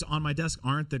Wars toys on my desk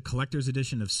aren't the collector's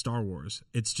edition of Star Wars.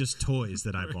 It's just toys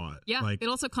that I bought. Yeah, like, it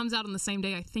also comes out on the same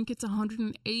day. I think it's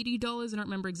 $180. I don't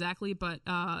remember exactly, but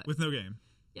with no game.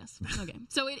 Yes, no game.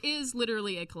 So it is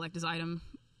literally a collector's item.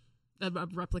 A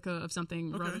replica of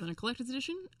something rather than a collector's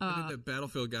edition. I think that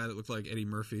Battlefield guy that looked like Eddie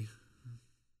Murphy.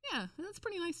 Yeah, that's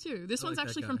pretty nice too. This one's like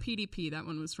actually that from guy. PDP. That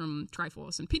one was from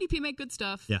Triforce, and PDP make good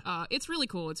stuff. Yeah. It's really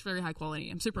cool. It's very high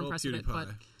quality. I'm super impressed with it, but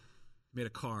made a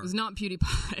car. it was not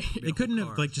PewDiePie. they couldn't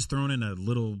have like just thrown in a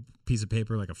little piece of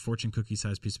paper, like a fortune cookie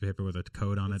sized piece of paper with a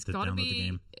code on it to Gotta download be the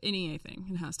game. an EA thing.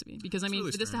 It has to be because I mean,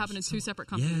 really for this to strange. happen in two separate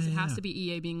companies, it has Yeah. to be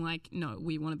EA being like, no,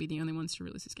 we want to be the only ones to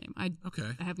release this game. I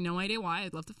have no idea why.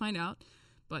 I'd love to find out.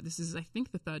 But this is, I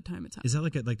think, the third time it's happened. Is that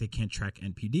like they can't track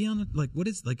NPD on it? Like, what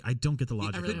is like? I don't get the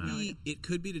logic. really of have no that. idea. It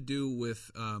could be to do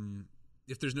with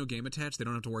if there's no game attached, they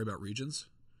don't have to worry about regions.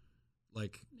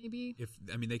 Like Maybe.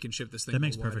 they can ship this thing. That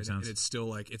makes worldwide perfect sense. And it's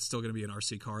still going to be an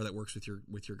RC car that works with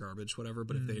your garbage, whatever.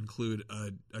 But if they include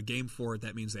a game for it,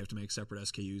 that means they have to make separate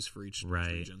SKUs for each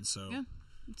region. So Yeah,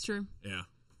 it's true. yeah.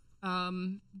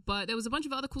 But there was a bunch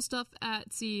of other cool stuff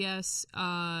at CES.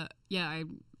 I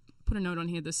put a note on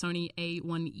here, the Sony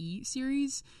A1E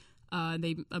series.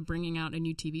 They are bringing out a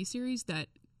new TV series that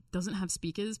doesn't have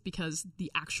speakers because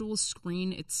the actual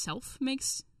screen itself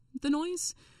makes the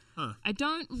noise. Huh. I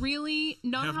don't really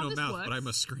know I have how no this mouth, works. but I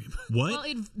must scream. What?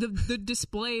 Well, the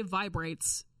display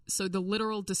vibrates, so the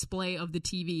literal display of the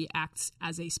TV acts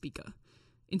as a speaker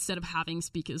instead of having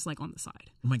speakers like on the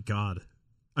side. Oh my god!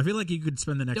 I feel like you could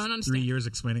spend the next 3 years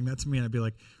explaining that to me, and I'd be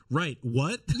like, right,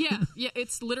 what? Yeah,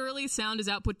 it's literally sound is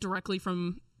output directly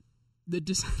from the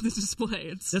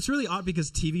display. That's really odd because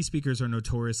TV speakers are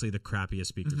notoriously the crappiest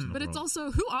speakers in the world. But it's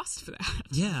also, who asked for that?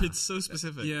 Yeah. It's so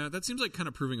specific. Yeah, that seems like kind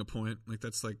of proving a point. Like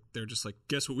that's like they're just like,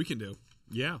 guess what we can do?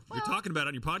 Yeah, you're talking about it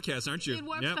on your podcast, aren't you? It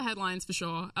works for headlines for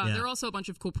sure. There are also a bunch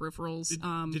of cool peripherals.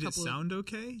 Did it sound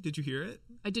okay? Did you hear it?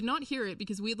 I did not hear it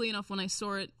because weirdly enough, when I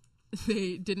saw it,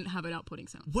 they didn't have it outputting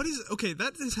sound. What is okay?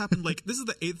 That has happened. Like this is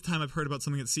the 8th time I've heard about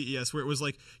something at CES where it was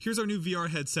like, "Here's our new VR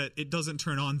headset. It doesn't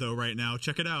turn on though right now.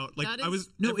 Check it out." Like That is- I was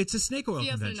No, it's a snake oil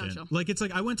Yes, in a convention. nutshell. Like it's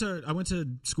like I went to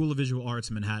School of Visual Arts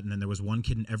in Manhattan, and there was one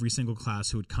kid in every single class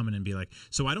who would come in and be like,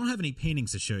 "So I don't have any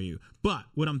paintings to show you, but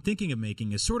what I'm thinking of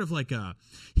making is sort of like a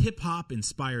hip hop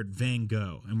inspired Van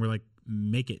Gogh," and we're like,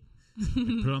 "Make it,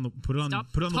 like, put it on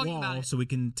Stop the talking about wall it. so we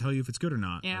can tell you if it's good or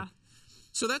not." Yeah. Like,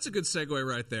 So that's a good segue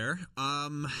right there.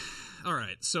 All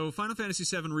right. So Final Fantasy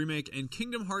VII Remake and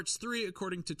Kingdom Hearts 3,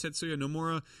 according to Tetsuya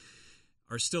Nomura,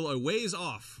 are still a ways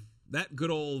off. That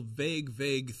good old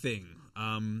vague thing.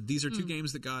 These are two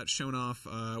games that got shown off.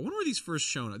 When were these first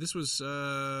shown? This was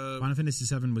Final Fantasy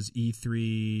VII was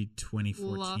E3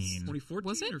 2014. 2014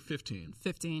 Was it? or 15?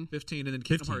 15. 15, and then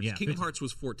 15, Kingdom Hearts. yeah, Kingdom 15. Hearts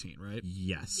was 14, right?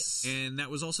 Yes. And that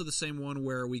was also the same one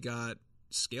where we got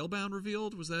Scalebound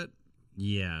revealed. Was that?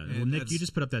 Yeah. And Well, Nick, that's- you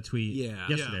just put up that tweet Yeah.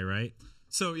 yesterday, Yeah. right?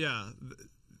 So yeah,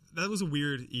 that was a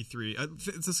weird E3.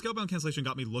 The Scalebound cancellation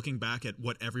got me looking back at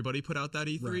what everybody put out that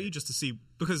E3 Right. just to see,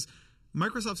 because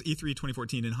Microsoft's E3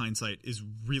 2014 in hindsight is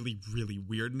really, really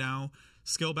weird now.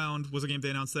 Scalebound was a game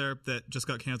they announced there that just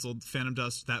got canceled. Phantom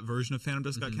Dust, that version of Phantom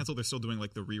Dust got canceled. They're still doing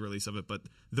like the re-release of it, but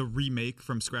the remake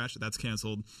from scratch, that's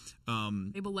canceled.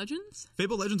 Fable Legends?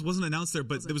 Fable Legends wasn't announced there,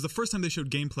 but it was the first time they showed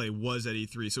gameplay was at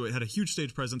E3, so it had a huge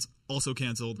stage presence, also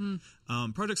canceled.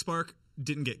 Project Spark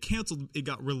didn't get canceled. It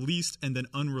got released and then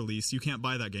unreleased. You can't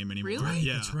buy that game anymore. Really? Right,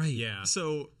 Yeah. that's right. Yeah.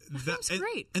 So That sounds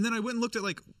great. And then I went and looked at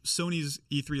like Sony's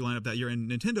E3 lineup that year and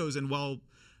Nintendo's, and while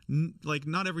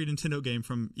not every Nintendo game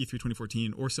from E3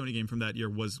 2014 or Sony game from that year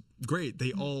was great.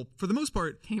 They all, for the most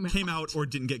part, came out or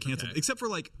didn't get canceled, except for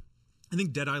like, I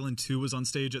think Dead Island 2 was on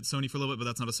stage at Sony for a little bit, but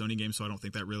that's not a Sony game, so I don't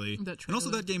think that really. And also,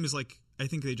 that game is like, I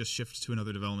think they just shift to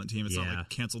another development team. It's not like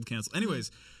canceled. Anyways,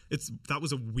 that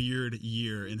was a weird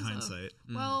year in hindsight.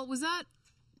 Well, was that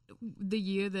the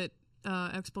year that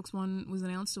Xbox One was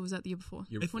announced, or was that the year before?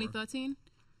 2013,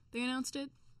 they announced it.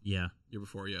 Yeah. Year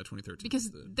before, 2013.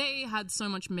 Because they had so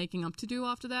much making up to do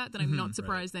after that I'm not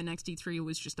surprised their next E3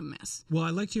 was just a mess. Well,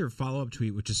 I liked your follow-up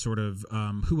tweet, which is sort of,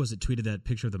 who was it tweeted that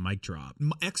picture of the mic drop?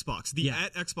 Xbox.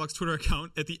 At Xbox Twitter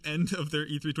account at the end of their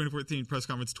E3 2014 press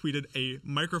conference tweeted a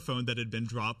microphone that had been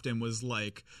dropped and was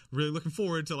like really looking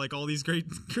forward to like all these great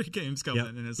games coming.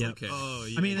 And it's like, oh,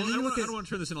 yeah. I mean, I don't want to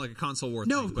turn this into like a console war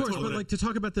No, thing. of course, but like to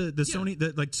talk about the Sony,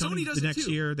 Sony does the it next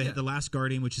too. year, they had The Last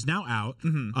Guardian, which is now out.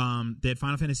 They had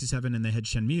Final Fantasy VII and they had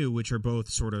Shenmue, which are both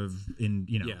sort of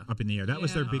up in the air. That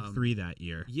was their big three that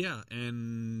year. Yeah,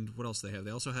 and what else they have?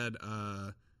 They also had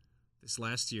this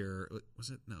last year. Was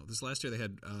it? No, this last year they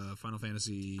had Final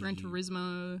Fantasy, Gran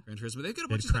Turismo. They've got a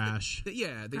bunch of Crash.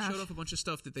 Stuff. They showed off a bunch of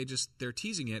stuff that they're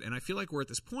teasing it, and I feel like we're at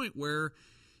this point where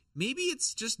maybe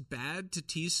it's just bad to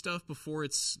tease stuff before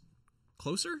it's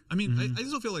closer. I mean, I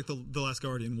still feel like the Last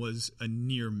Guardian was a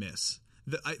near miss.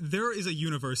 There is a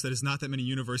universe that is not that many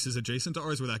universes adjacent to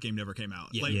ours where that game never came out.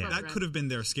 That could have been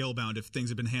their scale bound if things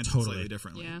had been handled slightly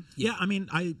differently. Yeah, I mean,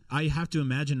 I have to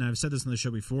imagine, and I've said this on the show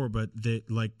before, but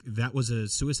that was a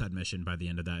suicide mission by the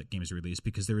end of that game's release,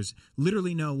 because there was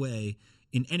literally no way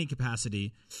in any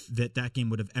capacity that game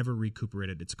would have ever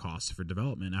recuperated its costs for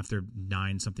development after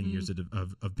 9-something years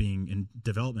of being in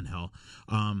development hell.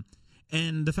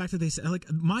 And the fact that they said, like,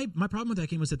 my problem with that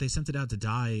game was that they sent it out to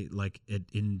die like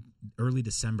in early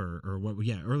December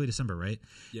early December, right?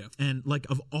 Yeah. And like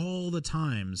of all the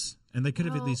times, and they could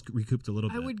have at least recouped a little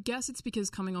bit. I would guess it's because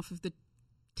coming off of the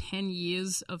 10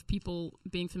 years of people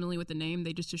being familiar with the name,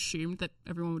 they just assumed that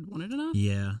everyone would want it enough.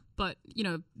 Yeah. But,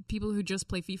 people who just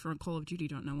play FIFA and Call of Duty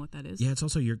don't know what that is. Yeah, it's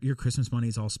also your Christmas money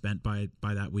is all spent by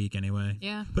that week anyway.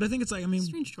 Yeah. But I think it's like, I mean,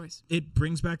 strange choice. It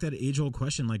brings back that age-old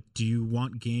question, like, do you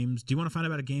want to find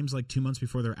out about games like 2 months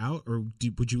before they're out, or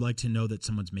would you like to know that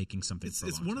someone's making something for a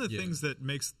long It's one of the things that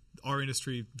makes our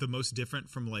industry the most different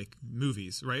from like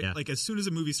movies, right? Yeah. Like as soon as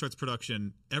a movie starts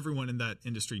production, everyone in that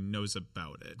industry knows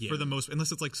about it for the most,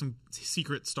 unless it's like some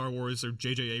secret Star Wars or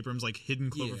J.J. Abrams like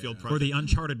hidden Cloverfield project. Or the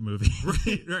Uncharted movie.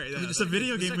 right. I mean, it's a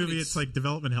video game movie. It's like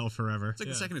development hell forever. It's like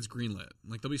the second it's greenlit.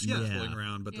 Like there'll be scripts floating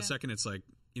around, but the second it's like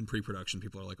in pre-production,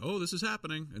 people are like, "Oh, this is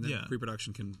happening," and then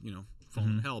pre-production can fall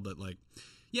into hell. But like,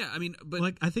 yeah, I mean, but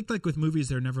like I think like with movies,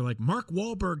 they're never like Mark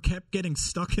Wahlberg kept getting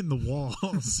stuck in the wall,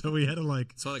 so we had to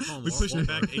like. So they call him. We pushed it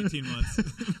back 18 months.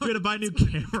 We had to buy a new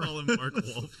camera. Call him Mark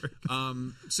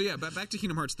Wahlberg. So yeah, back to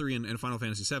Kingdom Hearts 3 and Final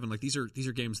Fantasy 7. Like these are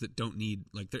games that don't need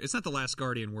like it's not The Last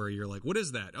Guardian where you're like, what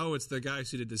is that? Oh, it's the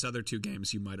guys who did this other two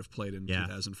games you might have played in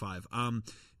 2005.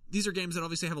 These are games that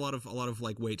obviously have a lot of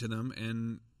like weight to them,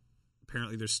 and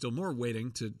apparently there's still more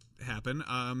waiting to happen.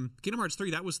 Kingdom Hearts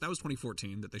 3 that was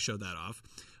 2014 that they showed that off.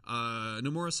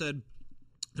 Nomura said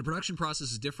the production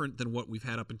process is different than what we've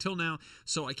had up until now,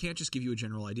 so I can't just give you a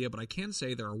general idea, but I can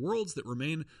say there are worlds that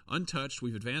remain untouched.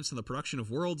 We've advanced in the production of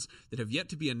worlds that have yet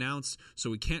to be announced, so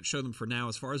we can't show them for now.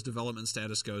 As far as development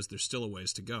status goes, there's still a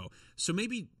ways to go. So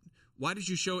maybe, why did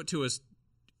you show it to us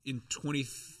in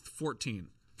 2014?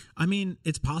 I mean,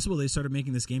 it's possible they started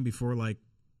making this game before like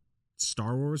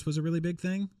Star Wars was a really big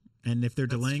thing, and if they're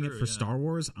delaying it for Star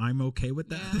Wars, I'm okay with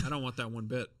that. I don't want that one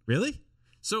bit. Really?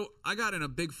 So I got in a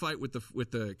big fight with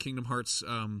the Kingdom Hearts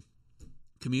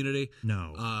community.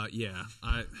 No. Yeah.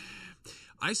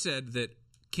 I said that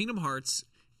Kingdom Hearts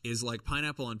is like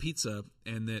pineapple on pizza,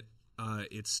 and that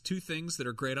it's two things that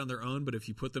are great on their own, but if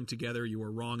you put them together, you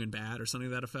are wrong and bad, or something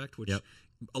to that effect, which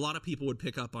a lot of people would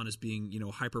pick up on as being,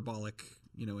 hyperbolic,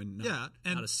 and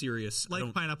not a serious.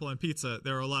 Like pineapple on pizza,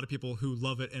 there are a lot of people who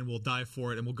love it and will die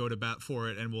for it and will go to bat for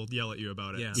it and will yell at you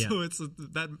about it. Yeah. So it's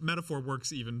that metaphor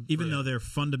works even though they're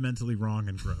fundamentally wrong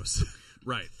and gross.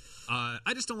 Right.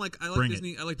 I just don't like. I like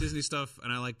Disney. I like Disney stuff,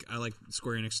 and I like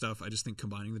Square Enix stuff. I just think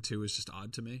combining the two is just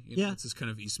odd to me. It's this kind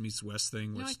of East meets West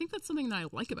thing. I think that's something that I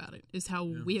like about it is how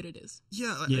weird it is.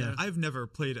 Yeah. I've never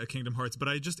played a Kingdom Hearts, but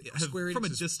I just from a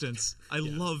distance, I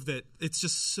love that it's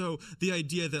just so the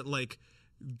idea that like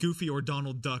Goofy or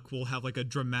Donald Duck will have like a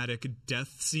dramatic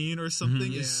death scene or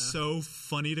something is so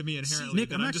funny to me inherently.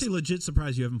 Nick, I'm actually legit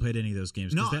surprised you haven't played any of those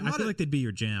games. No, I feel like they'd be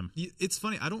your jam. It's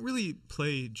funny. I don't really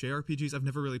play JRPGs. I've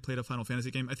never really played a Final Fantasy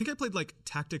game. I think I played like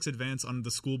Tactics Advance on the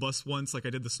school bus once. Like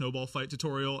I did the snowball fight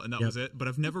tutorial and that was it. But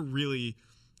I've never really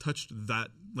touched that,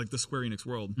 like the Square Enix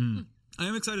world. I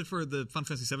am excited for the Final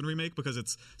Fantasy VII remake because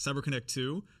it's CyberConnect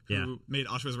 2, who made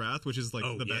Asura's Wrath, which is like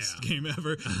the best game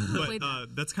ever. But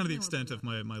that's kind of the extent of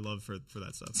my love for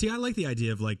that stuff. See, I like the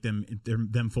idea of like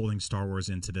them folding Star Wars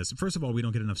into this. First of all, we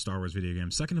don't get enough Star Wars video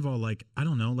games. Second of all, like I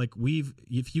don't know, like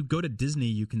if you go to Disney,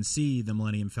 you can see the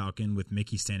Millennium Falcon with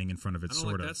Mickey standing in front of it. I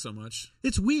don't like that so much.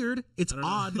 It's weird. It's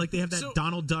odd. Like they have that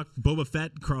Donald Duck Boba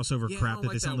Fett crossover crap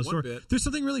that they sell in the store. There's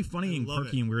something really funny and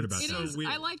quirky and weird about it. Weird.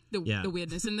 I like the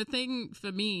weirdness, and the thing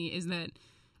for me is that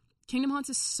Kingdom Hearts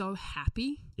is so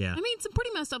happy. Yeah. I mean, some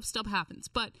pretty messed up stuff happens,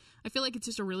 but I feel like it's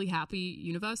just a really happy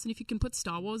universe. And if you can put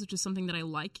Star Wars, which is something that I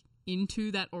like,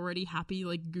 into that already happy,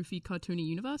 like goofy, cartoony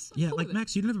universe, I'm cool like with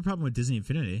Max, you don't have a problem with Disney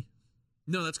Infinity.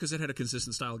 No, that's because it had a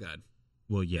consistent style guide.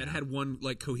 Well, yeah, it had one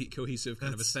like cohesive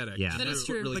kind of aesthetic. Yeah, that is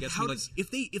true. Really gets me. Like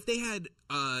if they had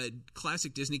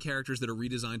classic Disney characters that are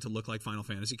redesigned to look like Final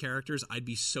Fantasy characters, I'd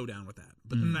be so down with that.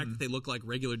 But the fact that they look like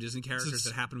regular Disney characters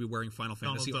that happen to be wearing Final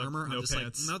Fantasy armor, I'm just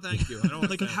pants. like, no, thank you. I don't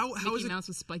like how Mickey is it Mouse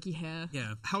with spiky hair?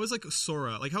 Yeah. How is like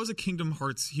Sora? Like how is a Kingdom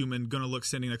Hearts human gonna look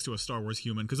standing next to a Star Wars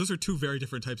human? Because those are two very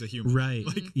different types of human, right?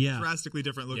 Like drastically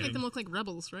different looking. Make them look like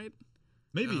rebels, right?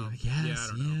 Maybe. Yes,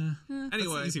 I don't know.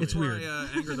 Anyway, it's weird. I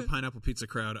anger the Pineapple Pizza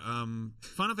crowd.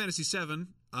 Final Fantasy VII.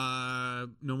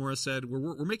 Nomura said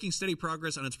we're making steady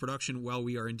progress on its production. While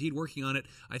we are indeed working on it,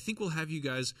 I think we'll have you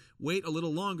guys wait a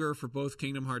little longer for both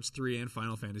Kingdom Hearts 3 and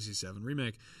Final Fantasy VII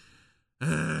Remake.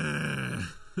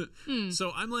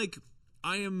 So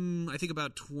I think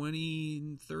about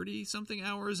 30 something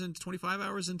hours and 25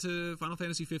 hours into Final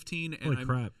Fantasy 15, and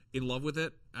I'm in love with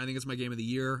it. I think it's my game of the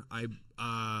year.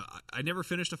 I never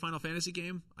finished a Final Fantasy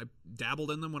game. I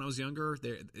dabbled in them when I was younger.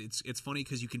 It's funny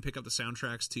because you can pick up the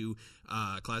soundtracks to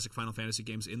classic Final Fantasy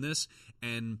games in this,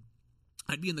 and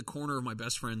I'd be in the corner of my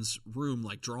best friend's room,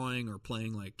 like drawing or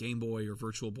playing like Game Boy or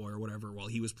Virtual Boy or whatever, while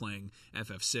he was playing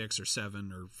FF6 or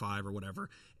 7 or 5 or whatever.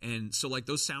 And so like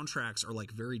those soundtracks are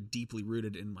like very deeply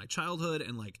rooted in my childhood,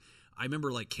 and like I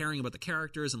remember like caring about the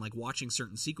characters and like watching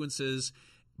certain sequences,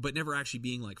 but never actually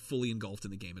being like fully engulfed in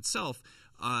the game itself.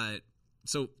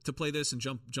 So to play this and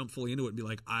jump fully into it and be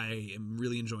like, I am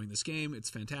really enjoying this game. It's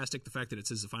fantastic. The fact that it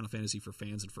says the Final Fantasy for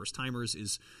fans and first timers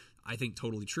is, I think,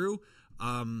 totally true.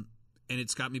 And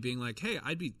it's got me being like, hey,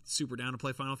 I'd be super down to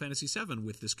play Final Fantasy VII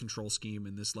with this control scheme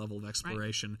and this level of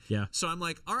exploration. Right. Yeah. So I'm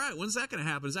like, all right, when's that going to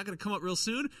happen? Is that going to come up real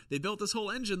soon? They built this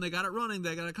whole engine. They got it running.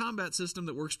 They got a combat system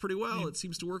that works pretty well. It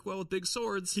seems to work well with big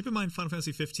swords. Keep in mind, Final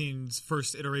Fantasy 15's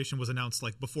first iteration was announced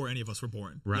like before any of us were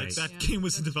born. Right. Like, that game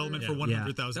was in development for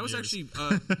 100,000 years. That was actually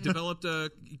developed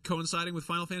coinciding with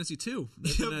Final Fantasy 2.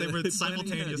 They were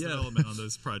simultaneous development on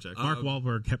this project. Mark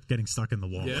Wahlberg kept getting stuck in the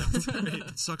wall. Yeah,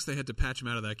 it sucks they had to patch him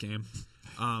out of that game.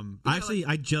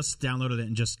 I just downloaded it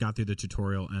and just got through the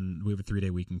tutorial, and we have a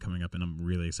 3-day weekend coming up, and I'm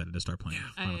really excited to start playing.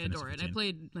 Final I adore Fantasy it. I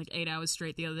played like 8 hours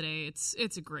straight the other day.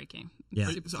 It's a great game.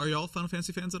 Yeah. Are y'all Final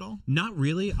Fantasy fans at all? Not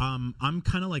really. I'm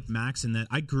kind of like Max in that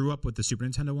I grew up with the Super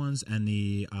Nintendo ones and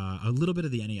the a little bit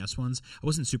of the NES ones. I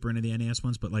wasn't super into the NES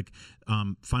ones, but like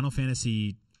Final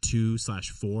Fantasy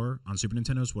 2/4 on Super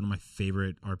Nintendo is one of my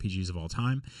favorite RPGs of all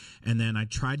time. And then I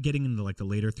tried getting into like the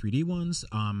later 3D ones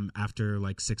after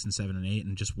like 6 and 7 and 8,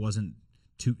 and just wasn't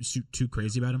too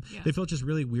crazy about them. Yeah. They felt just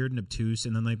really weird and obtuse.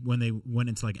 And then like when they went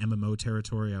into like MMO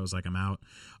territory, I was like, I'm out.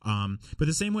 But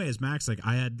the same way as Max, like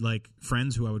I had like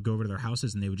friends who I would go over to their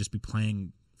houses and they would just be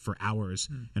playing for hours,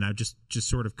 and I just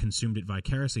sort of consumed it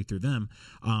vicariously through them.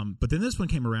 But then this one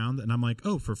came around, and I'm like,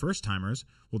 oh, for first timers,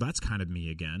 well, that's kind of me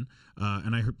again.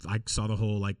 And I saw the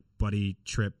whole like buddy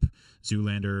trip,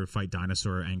 Zoolander fight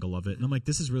dinosaur angle of it, and I'm like,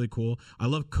 this is really cool. I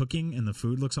love cooking, and the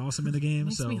food looks awesome in the game.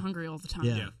 Makes me hungry all the time.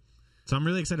 Yeah. So I'm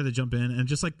really excited to jump in and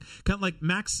just like kind of like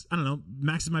Max. I don't know.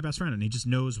 Max is my best friend, and he just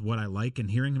knows what I like. And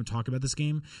hearing him talk about this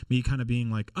game, me kind of being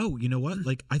like, oh, you know what?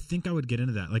 Like I think I would get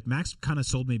into that. Like Max kind of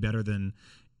sold me better than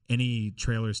any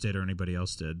trailers did or anybody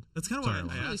else did. That's kind of why I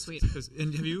really asked. Sweet.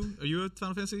 And are you a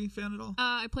Final Fantasy fan at all?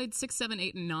 I played 6, 7,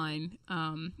 8, and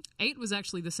 9. 8 was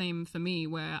actually the same for me,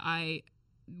 where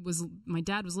my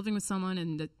dad was living with someone,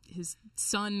 and his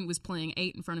son was playing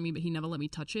 8 in front of me, but he never let me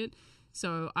touch it.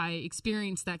 So I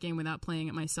experienced that game without playing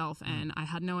it myself, and I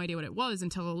had no idea what it was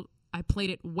until I played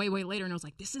it way, way later, and I was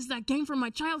like, this is that game from my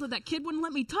childhood that kid wouldn't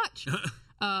let me touch.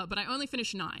 But I only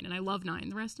finished 9, and I love 9.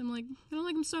 The rest, I'm like, I don't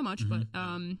like them so much, but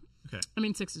okay. I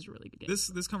mean, 6 is a really good game.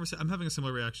 This conversation, I'm having a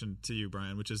similar reaction to you,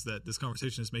 Brian, which is that this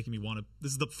conversation is making me want to.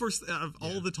 This is the first out of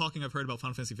all the talking I've heard about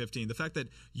Final Fantasy 15. The fact that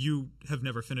you have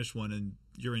never finished one and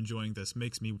you're enjoying this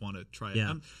makes me want to try it.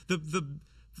 Yeah.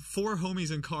 4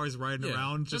 homies in cars riding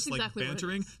around, just That's exactly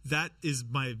bantering. That is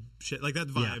my shit. Like that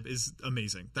vibe is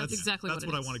amazing. That's exactly what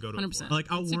it I is. want to go to. 100%. For. Like,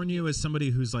 I'll warn you as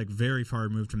somebody who's like very far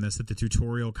removed from this that the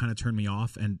tutorial kind of turned me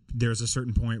off, and there's a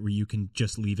certain point where you can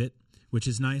just leave it, which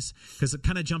is nice, because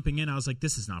kind of jumping in, I was like,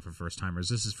 this is not for first timers.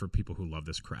 This is for people who love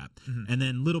this crap. And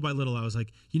then little by little, I was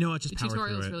like, you know what, just The power through it.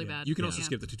 tutorial is really bad. You can also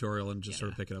skip the tutorial and just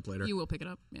sort of pick it up later. You will pick it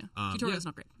up. Yeah, tutorial is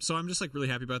not great. So I'm just like really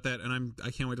happy about that, and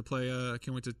I can't wait to play. I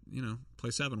can't wait to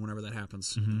play 7 whenever that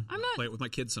happens. I'm not play it with my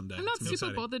kids someday. I'm not It's gonna be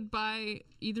super exciting. bothered by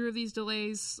either of these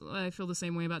delays. I feel the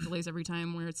same way about delays every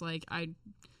time, where it's like I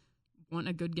want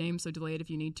a good game, so delay it if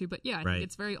you need to. But yeah, I think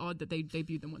it's very odd that they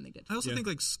debuted them when they did. I also think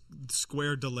like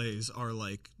Square delays are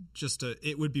like just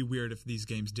it would be weird if these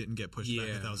games didn't get pushed back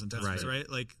 1,000 times, right?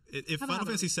 Like if Final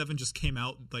Fantasy 7 just came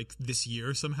out like this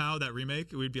year somehow, that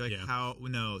remake, it would be like how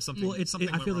something. Well, something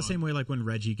I feel the same way like when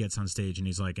Reggie gets on stage and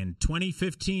he's like, in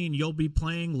 2015 you'll be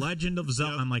playing Legend of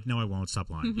Zelda. I'm like, no, I won't. Stop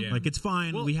lying. Like, it's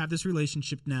fine. Well, we have this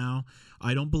relationship now.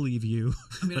 I don't believe you,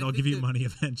 but I'll give you money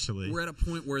eventually. We're at a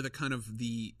point where the kind of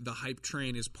the hype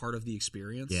train is part of the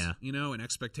experience. And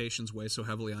expectations weigh so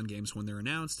heavily on games when they're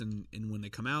announced and when they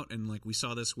come out. And like we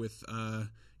saw this with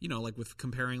like with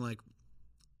comparing like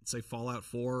say Fallout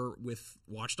 4 with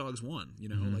Watch Dogs 1,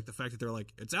 like the fact that they're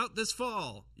like, it's out this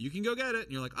fall, you can go get it,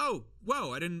 and you're like, oh,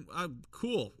 whoa,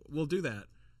 cool, we'll do that.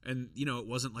 And it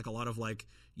wasn't like a lot of like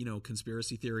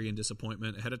conspiracy theory and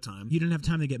disappointment ahead of time. You didn't have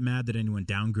time to get mad that anyone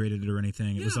downgraded it or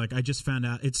anything. It was like, I just found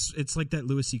out it's like that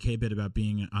Louis C.K. bit about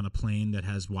being on a plane that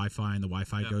has Wi-Fi and the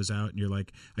Wi-Fi goes out, and you're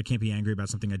like, I can't be angry about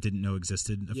something I didn't know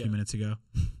existed a few minutes ago.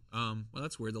 Well,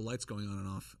 that's weird. The light's going on and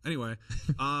off. Anyway,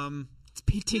 It's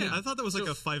PT. Yeah, I thought that was like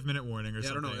a 5-minute warning or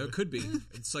something. I don't know. It could be.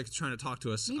 It's like trying to talk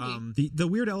to us. The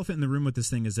weird elephant in the room with this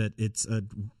thing is that it's a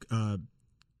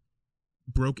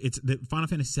Final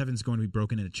Fantasy VII is going to be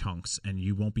broken into chunks, and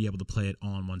you won't be able to play it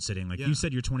all in one sitting. Like you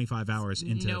said, you're 25 hours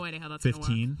into no idea how that's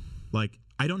 15. Like,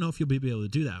 I don't know if you'll be able to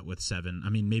do that with 7. I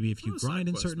mean, maybe if you grind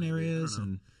in certain areas,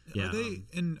 and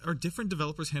are different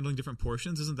developers handling different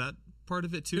portions? Isn't that part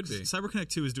of it too? Could be. CyberConnect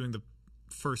 2 is doing the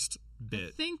first bit.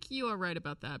 I think you are right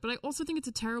about that, but I also think it's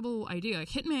a terrible idea. Like,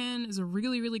 Hitman is a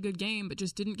really, really good game, but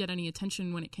just didn't get any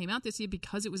attention when it came out this year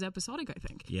because it was episodic, I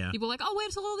think. Yeah. People were like, oh, wait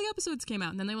until all the episodes came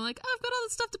out, and then they were like, oh, I've got all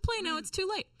this stuff to play now, it's too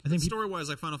late. I think story-wise,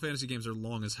 like Final Fantasy games are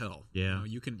long as hell. Yeah.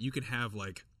 You can have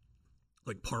like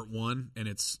part 1, and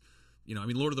it's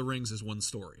Lord of the Rings is one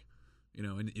story.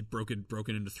 And it broken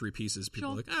into 3 pieces.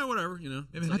 People are like, whatever,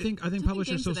 I think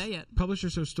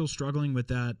publishers are still struggling with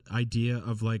that idea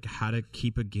of like how to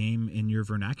keep a game in your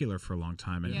vernacular for a long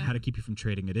time, and how to keep you from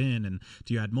trading it in. And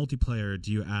do you add multiplayer?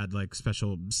 Do you add like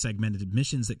special segmented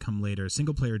missions that come later?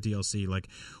 Single player DLC? Like,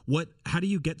 how do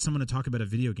you get someone to talk about a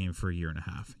video game for a year and a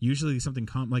half? Usually something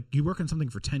like you work on something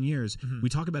for 10 years. We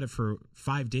talk about it for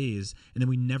 5 days, and then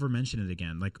we never mention it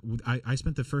again. Like I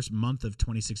spent the first month of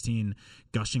 2016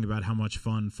 gushing about how much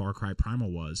fun Far Cry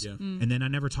Primal was, and then I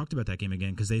never talked about that game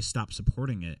again because they stopped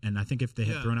supporting it. And I think if they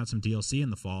had thrown out some DLC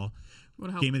in the fall,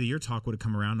 Game of the Year talk would have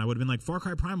come around, and I would have been like, Far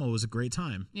Cry Primal was a great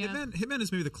time. Hitman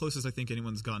is maybe the closest I think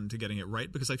anyone's gotten to getting it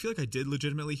right, because I feel like I did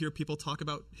legitimately hear people talk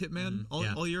about Hitman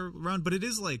all year round, but it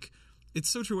is like, it's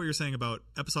so true what you're saying about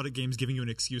episodic games giving you an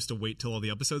excuse to wait till all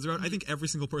the episodes are out. I think every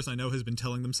single person I know has been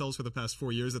telling themselves for the past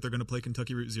 4 years that they're going to play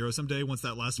Kentucky Route Zero someday once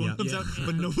that last one comes out,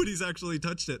 but nobody's actually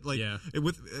touched it. Like,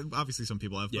 obviously some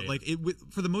people have, but like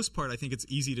for the most part, I think it's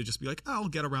easy to just be like, I'll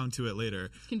get around to it later.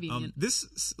 It's convenient. This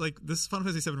Final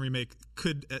Fantasy VII remake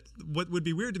could. What would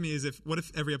be weird to me is if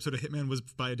every episode of Hitman was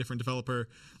by a different developer,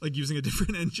 like using a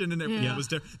different engine and everything was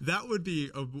different. That would be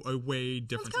a way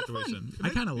different situation. I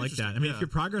kind of like that. I mean, if your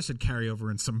progress would carry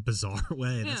over in some bizarre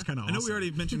way, that's kind of awesome. I know we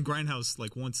already mentioned Grindhouse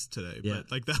like once today,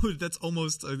 but like that's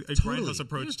almost a Grindhouse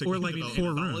approach to or like game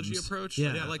 4 mythology rooms approach.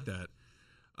 Yeah, I like that.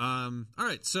 All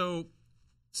right, so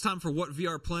it's time for What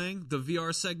VR Playing, the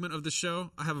VR segment of the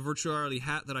show. I have a virtual reality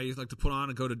hat that I like to put on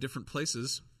and go to different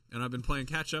places. And I've been playing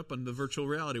catch up in the virtual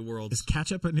reality world. Is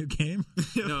catch up a new game?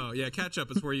 No, catch up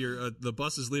is where the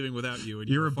bus is leaving without you. And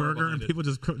you're a burger and people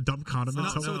just dump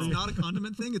condiments. So it's not a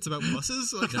condiment thing. It's about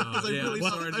buses. Like,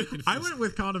 I went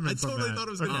with condiments. I totally thought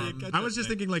it was going to be a ketchup. I was just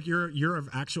thinking like you're an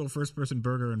actual first person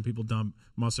burger and people dump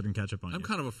mustard and ketchup on you. I'm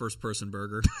kind of a first person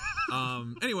burger.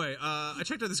 Anyway, I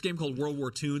checked out this game called World War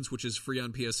Toons, which is free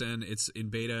on PSN. It's in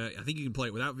beta. I think you can play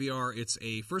it without VR. It's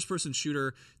a first person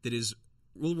shooter that is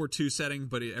World War II setting,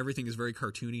 but everything is very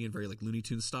cartoony and very like Looney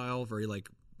Tunes style, very like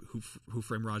Who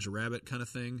Framed Roger Rabbit kind of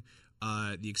thing.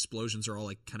 The explosions are all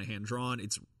like kind of hand drawn.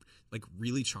 It's like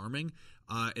really charming,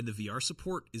 and the VR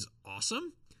support is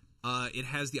awesome. It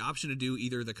has the option to do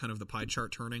either the kind of the pie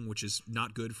chart turning, which is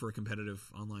not good for a competitive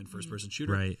online first-person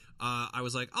shooter. Right. I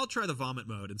was like, I'll try the vomit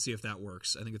mode and see if that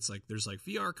works. I think it's like there's like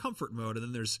VR comfort mode, and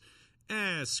then there's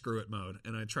screw it mode.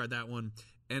 And I tried that one,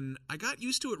 and I got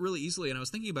used to it really easily. And I was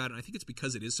thinking about it, and I think it's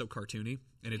because it is so cartoony,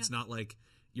 and it's not like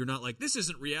you're not like, this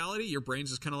isn't reality. Your brain's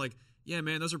just kind of like, yeah,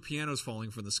 man, those are pianos falling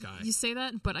from the sky. You say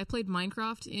that, but I played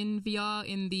Minecraft in VR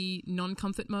in the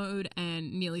non-comfort mode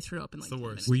and nearly threw up in like 10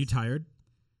 minutes. Were you tired?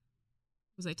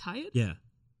 Was I tired? Yeah.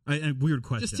 A weird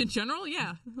question. Just in general?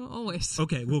 Yeah, always.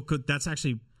 Okay, well, that's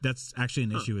actually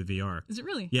an issue with VR. Is it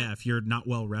really? Yeah, if you're not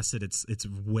well rested, it's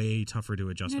way tougher to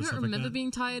adjust. I with don't stuff remember like that. being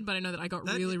tired, but I know that I got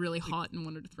really hot and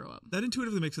wanted to throw up. That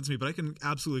intuitively makes sense to me, but I can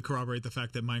absolutely corroborate the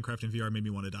fact that Minecraft and VR made me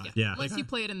want to die. Yeah. Unless you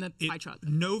play it in the pie chart.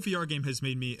 No VR game has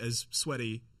made me as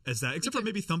sweaty as that, except for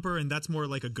maybe Thumper, and that's more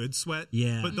like a good sweat.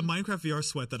 Yeah. But the Minecraft VR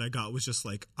sweat that I got was just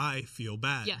like, I feel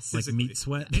bad. Yes. Like meat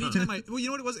sweat? Anytime well, you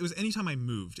know what it was? It was anytime I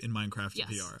moved in Minecraft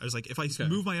VR. I was like, if I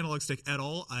move my analog stick at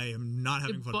all, I am not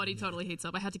having fun. Your body totally heats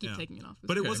up. I had to keep taking it off.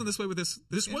 But it wasn't this way with this.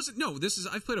 This wasn't. No, this is.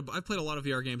 I've played a lot of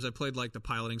VR games. I played like the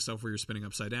piloting stuff where you're spinning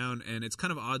upside down, and it's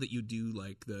kind of odd that you do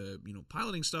like the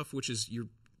piloting stuff, which is your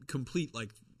complete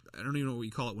like. I don't even know what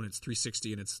you call it when it's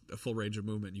 360 and it's a full range of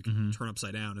movement. You can turn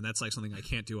upside down, and that's like something I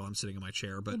can't do while I'm sitting in my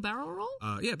chair. But barrel roll?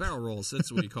 Yeah, barrel rolls.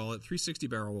 That's what you call it. 360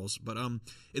 barrel rolls. But in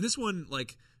this one,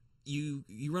 like you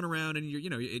run around and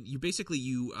you basically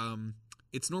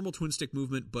it's normal twin stick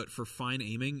movement, but for fine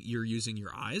aiming, you're using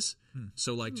your eyes.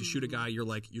 So like to shoot a guy, you're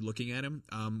looking at him.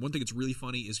 One thing that's really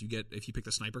funny is if you pick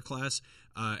the sniper class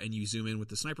and you zoom in with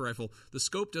the sniper rifle, the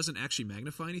scope doesn't actually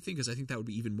magnify anything because I think that would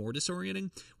be even more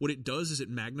disorienting. What it does is it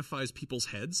magnifies people's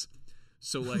heads.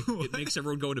 So like it makes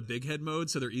everyone go into big head mode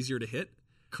so they're easier to hit.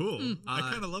 Cool. I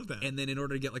kind of love that. And then in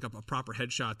order to get like a proper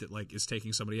headshot that like is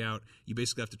taking somebody out, you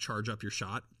basically have to charge up your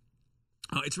shot.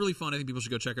 It's really fun. I think people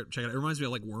should go check it out. It reminds me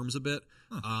of like Worms a bit,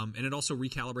 and it also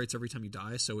recalibrates every time you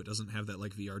die, so it doesn't have that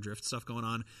like VR drift stuff going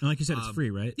on. And like you said, it's free,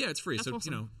 right? Yeah, it's free. That's so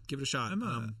awesome. Give it a shot.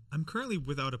 I'm currently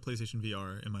without a PlayStation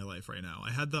VR in my life right now.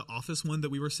 I had the Office one that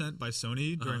we were sent by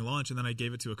Sony during launch, and then I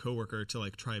gave it to a coworker to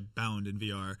like try Bound in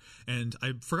VR, and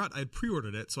I forgot I'd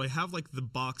pre-ordered it, so I have like the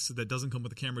box that doesn't come with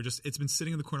the camera. It's been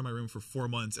sitting in the corner of my room for 4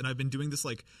 months, and I've been doing this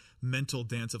like mental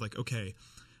dance of like, okay,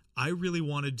 I really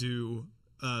want to do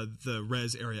the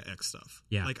Res Area X stuff.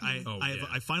 Yeah. Like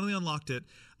I finally unlocked it.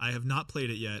 I have not played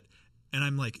it yet, and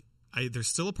I'm like, there's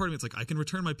still a part of me. It's like I can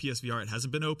return my PSVR. It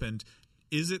hasn't been opened.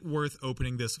 Is it worth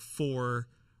opening this for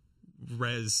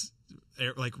Res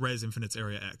Infinite's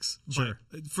Area X? Sure.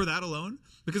 But for that alone,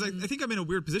 because I think I'm in a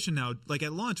weird position now. Like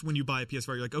at launch, when you buy a PSVR,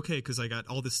 you're like, okay, because I got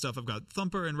all this stuff. I've got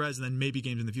Thumper and Res, and then maybe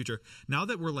games in the future. Now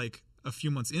that we're like a few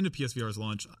months into PSVR's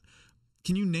launch,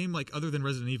 can you name, like, other than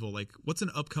Resident Evil, like, what's an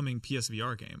upcoming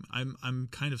PSVR game? I'm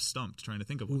kind of stumped trying to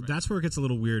think of one. Well, that's where it gets a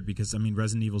little weird because, I mean,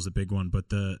 Resident Evil's a big one, but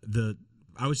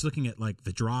I was looking at, like,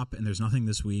 the drop, and there's nothing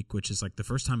this week, which is, like, the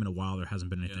first time in a while there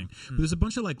hasn't been anything. But there's a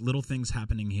bunch of, like, little things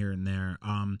happening here and there.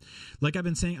 Like I've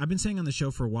been saying on the show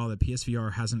for a while that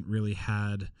PSVR hasn't really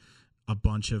had a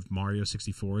bunch of Mario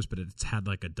 64s, but it's had,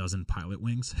 like, a dozen Pilot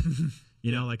Wings.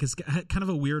 You know, like, it's kind of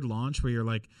a weird launch where you're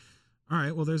like, all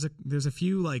right, well, there's a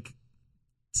few, like,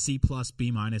 C+,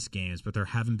 B- games, but there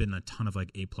haven't been a ton of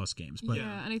like A+ games. But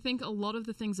yeah, and I think a lot of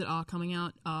the things that are coming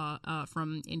out are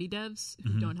from indie devs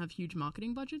who don't have huge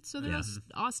marketing budgets. So there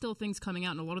are still things coming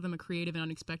out, and a lot of them are creative and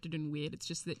unexpected and weird. It's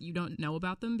just that you don't know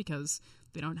about them because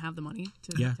they don't have the money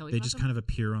to tell you about they just them. kind of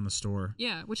appear on the store.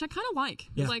 Yeah, which I kind of like.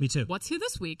 Yeah, like, me too. What's here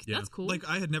this week? Yeah. That's cool. Like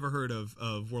I had never heard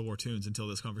of World War Tunes until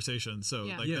this conversation, so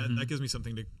that gives me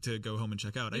something to go home and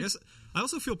check out. I guess I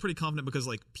also feel pretty confident because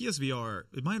like PSVR,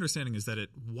 my understanding is that it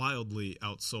wildly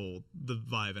outsold the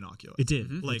Vive and Oculus. It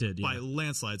did, by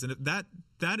landslides, and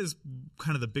that is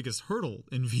kind of the biggest hurdle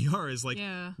in VR is like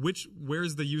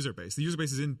where's the user base? The user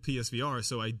base is in PSVR,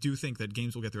 so I do think that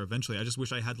games will get there eventually. I just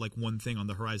wish I had like one thing on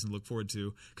the horizon to look forward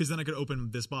to, because then I could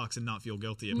open this box and not feel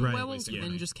guilty. Werewolves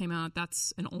Within just came out.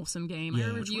 That's an awesome game. I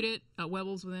reviewed it.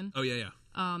 Werewolves Within. Oh yeah.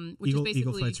 Which is basically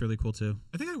Eagle Flight's really cool too.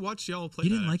 I think I watched y'all play.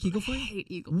 You didn't like Eagle I Flight?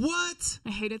 hate Eagle. What? I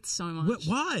hate it so much.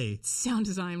 Why? Sound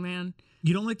design, man.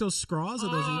 You don't like those scraws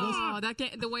of those eagles? Oh, that game.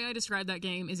 The way I describe that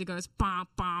game is it goes bump,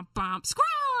 bump, bump,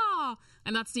 scraw,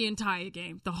 and that's the entire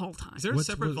game, the whole time. Is there a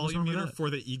separate what's volume wrong with meter that?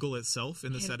 for the eagle itself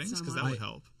in the Hate it settings? so Because that much. would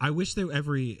help. I wish that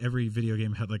every video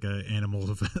game had like an animal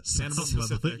Animal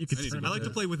specific. You could turn I like it to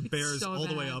on. play with bears so all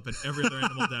the way bad. up and every other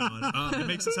animal down. It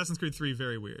makes Assassin's Creed 3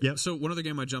 very weird. Yep. So one other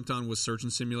game I jumped on was Surgeon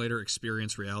Simulator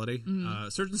Experience Reality.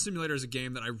 Surgeon Simulator is a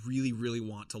game that I really, really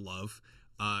want to love.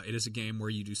 It is a game where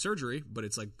you do surgery, but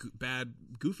it's like bad,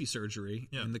 goofy surgery,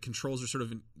 and the controls are sort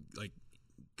of like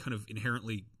kind of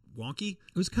inherently wonky.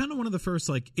 It was kind of one of the first,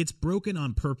 like, it's broken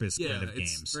on purpose kind of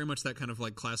it's games. very much that kind of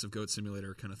like Class of Goat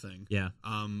Simulator kind of thing. Yeah.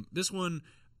 This one,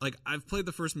 like, I've played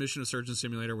the first mission of Surgeon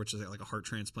Simulator, which is like a heart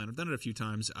transplant. I've done it a few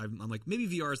times. I'm like, maybe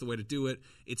VR is the way to do it.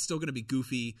 It's still going to be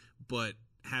goofy, but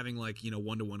having like,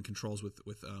 one-to-one controls with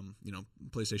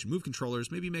PlayStation Move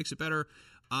controllers maybe makes it better.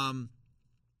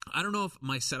 I don't know if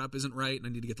my setup isn't right and I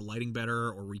need to get the lighting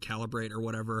better or recalibrate or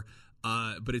whatever,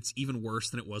 but it's even worse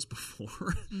than it was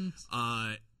before.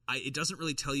 It doesn't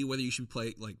really tell you whether you should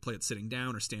play it sitting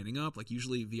down or standing up. Like,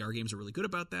 usually VR games are really good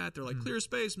about that. They're like, clear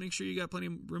space, make sure you got plenty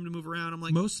of room to move around. I'm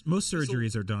like, most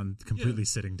surgeries are done completely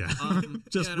sitting down,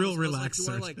 just real relaxed.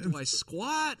 Like, do I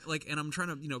squat? Like, and I'm trying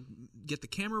to get the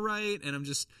camera right, and I'm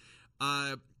just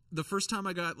the first time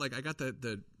I got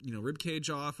the rib cage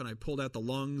off and I pulled out the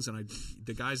lungs and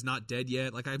the guy's not dead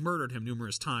yet. Like, I murdered him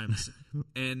numerous times,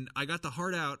 and I got the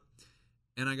heart out,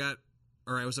 and I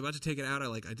was about to take it out.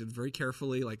 I did it very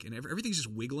carefully, like, and everything's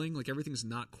just wiggling, like everything's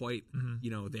not quite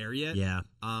there yet. Yeah.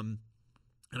 And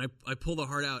I pull the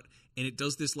heart out, and it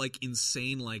does this like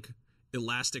insane like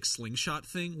elastic slingshot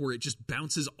thing where it just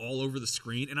bounces all over the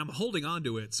screen, and I'm holding on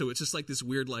to it, so it's just like this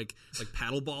weird like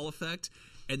paddle ball effect.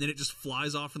 And then it just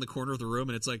flies off in the corner of the room,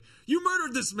 and it's like, you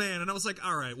murdered this man. And I was like,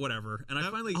 all right, whatever. And I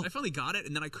finally got it,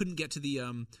 and then I couldn't get to the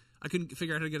I couldn't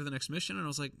figure out how to get to the next mission, and I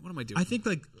was like, what am I doing? I think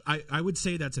like I would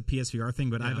say that's a PSVR thing,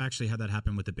 but I've actually had that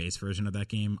happen with the base version of that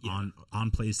game on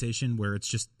PlayStation, where it's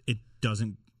just it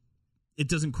doesn't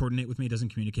coordinate with me, doesn't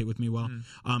communicate with me well.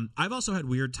 I've also had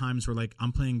weird times where like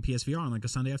I'm playing PSVR on like a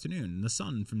Sunday afternoon, and the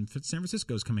sun from San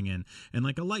Francisco is coming in, and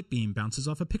like a light beam bounces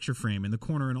off a picture frame in the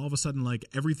corner, and all of a sudden like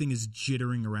everything is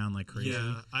jittering around like crazy.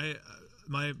 Yeah,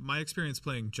 my experience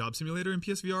playing Job Simulator in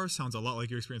PSVR sounds a lot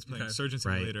like your experience playing Surgeon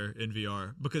Simulator in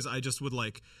VR, because I just would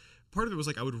like. Part of it was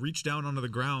like I would reach down onto the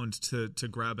ground to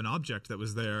grab an object that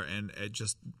was there, and it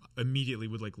just immediately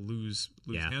would like lose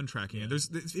hand tracking. And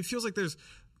it feels like there's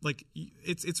like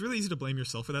it's really easy to blame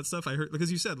yourself for that stuff. I heard,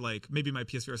 because you said like maybe my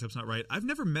PSVR setup's not right. I've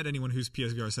never met anyone whose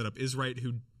PSVR setup is right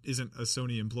who isn't a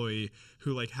Sony employee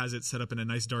who like has it set up in a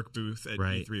nice dark booth at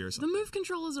E3 or something. The Move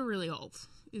controllers are really old.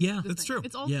 That's true.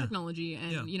 It's all technology,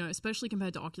 and especially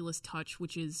compared to Oculus Touch,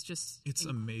 which is just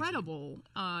incredible.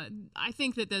 I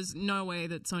think that there's no way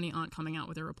that Sony aren't coming out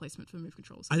with a replacement for Move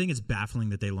controls. I think it's baffling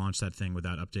that they launched that thing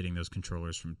without updating those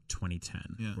controllers from 2010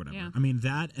 or whatever. Yeah. I mean,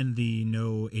 that and the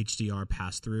no HDR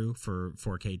pass-through for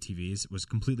 4K TVs was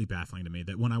completely baffling to me.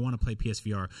 That when I want to play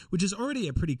PSVR, which is already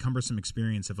a pretty cumbersome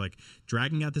experience of like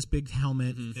dragging out this big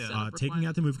helmet, taking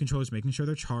out the Move controllers, making sure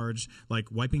they're charged, like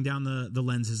wiping down the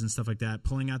lenses and stuff like that,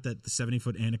 pulling out the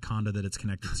 70-foot Anaconda that it's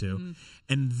connected to,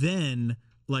 and then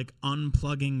like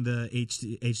unplugging the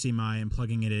HDMI and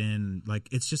plugging it in. Like,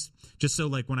 it's just so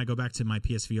like when I go back to my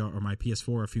PSVR or my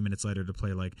PS4 a few minutes later to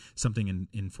play like something in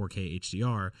 4K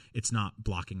HDR, it's not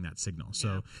blocking that signal.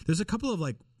 So there's a couple of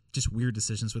like just weird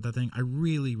decisions with that thing. I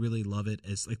really, really love it.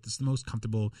 It's like it's the most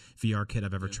comfortable VR kit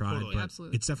I've ever tried. Totally. But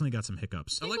Absolutely. it's definitely got some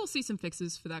hiccups. I think we'll see some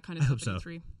fixes for that kind of stuff at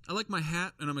E3. I like my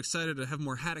hat, and I'm excited to have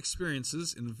more hat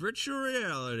experiences in virtual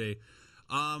reality.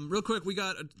 Real quick, we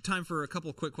got time for a couple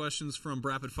of quick questions from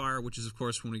Rapid Fire, which is, of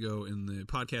course, when we go in the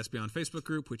Podcast Beyond Facebook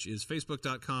group, which is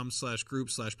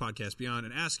facebook.com/group/Podcast Beyond,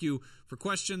 and ask you for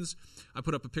questions. I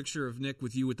put up a picture of Nick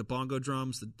with you with the bongo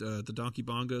drums, the donkey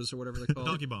bongos or whatever they're called.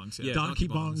 Donkey bongs, yeah. Donkey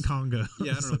Bong Conga.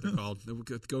 Yeah, I don't know what they're called.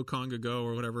 Go Conga Go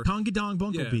or whatever. Congy Dong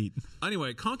Bunko Beat.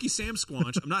 Anyway, Conky Sam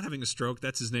Squanch, I'm not having a stroke,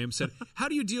 that's his name, said, how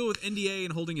do you deal with NDA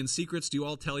and holding in secrets? Do you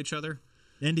all tell each other?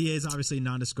 NDAs, obviously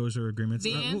non-disclosure agreements.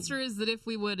 The answer is that if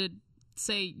we were to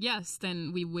say yes,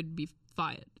 then we would be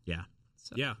fired. Yeah.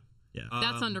 So Yeah.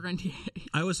 that's under NDA.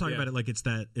 I always talk about it like it's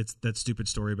that stupid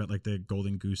story about like the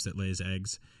golden goose that lays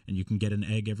eggs, and you can get an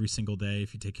egg every single day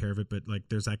if you take care of it, but like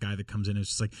there's that guy that comes in and is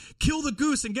just like, kill the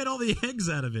goose and get all the eggs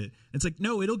out of it. It's like,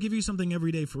 no, it'll give you something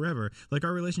every day forever. Like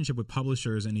our relationship with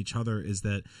publishers and each other is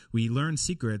that we learn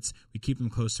secrets, we keep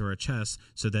them close to our chest,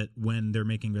 so that when they're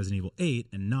making Resident Evil 8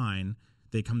 and 9,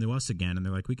 they come to us again and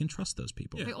they're like, we can trust those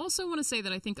people. I also want to say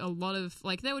that I think a lot of,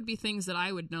 like, there would be things that I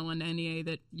would know under NDA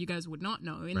that you guys would not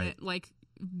know. In that, like,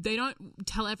 they don't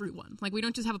tell everyone. Like, we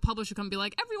don't just have a publisher come and be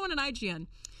like, everyone at IGN,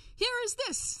 here is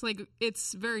this. Like,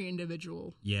 it's very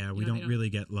individual. Yeah, we don't really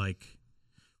get, like...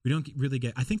 We don't really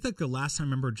get... I think, like, the last time I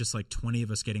remember just, like, 20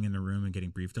 of us getting in the room and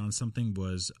getting briefed on something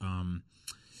was...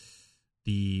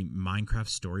 the Minecraft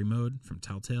story mode from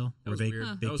Telltale, where they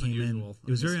came in. It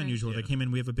was very unusual. They came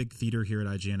in. We have a big theater here at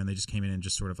IGN, and they just came in and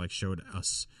just sort of like showed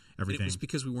us everything. And it was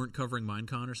because we weren't covering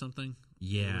Minecon or something.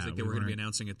 Yeah, it was like they were going to be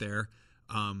announcing it there.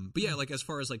 But yeah, like as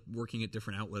far as like working at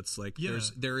different outlets, like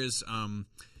there is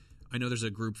I know there's a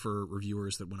group for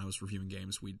reviewers that when I was reviewing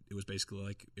games, it was basically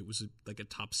like a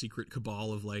top secret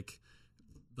cabal of like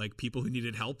people who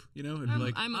needed help, you know. And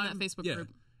I'm on that Facebook group.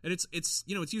 And it's it's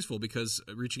useful because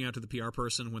reaching out to the PR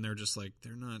person when they're just like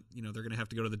they're not, they're going to have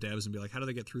to go to the devs and be like, how do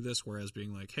they get through this? Whereas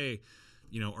being like, hey,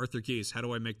 Arthur Keys, how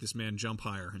do I make this man jump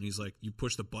higher? And he's like, you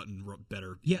push the button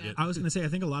better. Yeah, I was going to say, I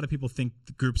think a lot of people think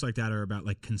groups like that are about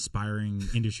like conspiring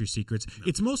industry secrets. No.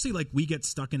 It's mostly like we get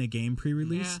stuck in a game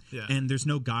pre-release and there's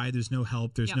no guide, there's no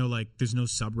help, there's no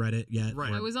subreddit yet.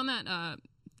 Right. I was on that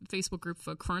Facebook group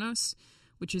for Chronos,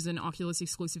 which is an Oculus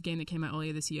exclusive game that came out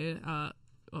earlier this year.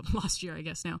 Last year, I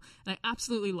guess now. And I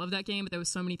absolutely love that game, but there was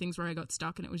so many things where I got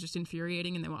stuck and it was just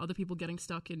infuriating, and there were other people getting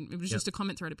stuck, and it was just a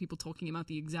comment thread of people talking about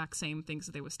the exact same things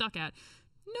that they were stuck at.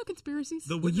 No conspiracies.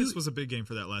 The Witness was a big game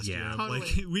for that last year. Totally. Like,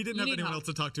 we didn't have anyone else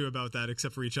to talk to about that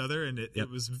except for each other, and it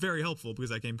was very helpful because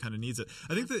that game kind of needs it.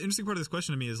 I think the interesting part of this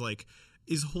question to me is like,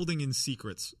 is holding in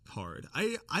secrets hard?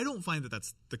 I don't find that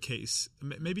that's the case.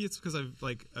 Maybe it's because I've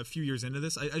like a few years into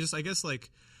this. I guess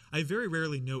like I very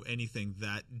rarely know anything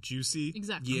that juicy.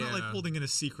 Exactly. I'm not like holding in a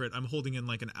secret. I'm holding in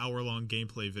like an hour-long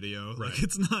gaplay video. Right. Like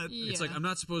it's not. Yeah. It's like I'm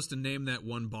not supposed to name that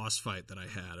one boss fight that I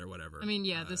had or whatever. I mean,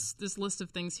 this list of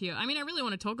things here. I mean, I really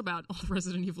want to talk about all the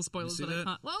Resident Evil spoilers, but I can't.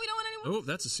 Well, we don't want anyone. Oh,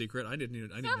 that's a secret. I didn't know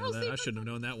that. I shouldn't have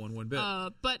known that one bit.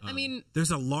 But I mean,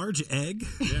 there's a large egg.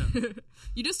 Yeah.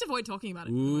 You just avoid talking about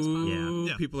it. Ooh,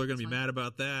 yeah. People are going to be mad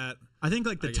about that. I think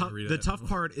like the tough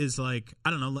part is like,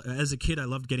 I don't know, as a kid I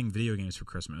loved getting video games for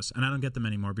Christmas, and I don't get them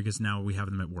anymore because now we have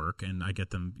them at work and I get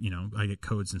them, I get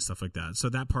codes and stuff like that. So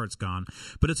that part's gone.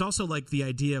 But it's also like the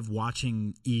idea of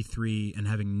watching E3 and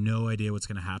having no idea what's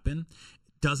going to happen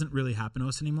doesn't really happen to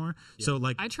us anymore. Yeah. So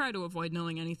like I try to avoid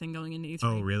knowing anything going into E3.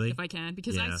 Oh, really? If I can,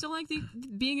 because I still like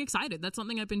being excited. That's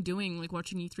something I've been doing, like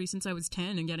watching E3 since I was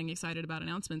 10 and getting excited about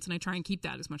announcements, and I try and keep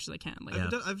that as much as I can. Like,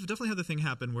 I've definitely had the thing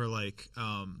happen where like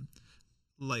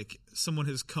someone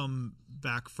has come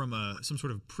back from some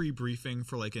sort of pre-briefing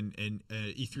for like an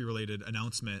E3 related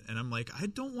announcement, and I'm like, I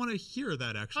don't want to hear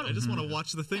that actually. I just want to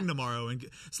watch the thing tomorrow. And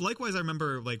so likewise, I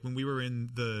remember like when we were in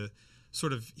the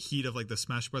sort of heat of like the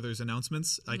Smash Brothers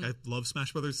announcements. Like I love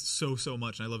Smash Brothers so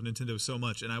much, and I love Nintendo so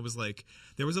much, and I was like,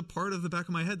 there was a part of the back of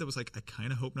my head that was like, I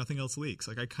kind of hope nothing else leaks.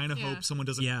 Like I kind of hope someone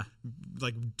doesn't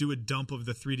like do a dump of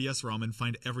the 3DS ROM and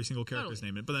find every single character's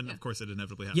name in it. But then of course it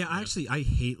inevitably happens. Yeah, I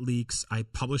hate leaks.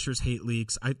 Publishers hate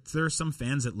leaks. There are some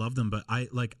fans that love them, but I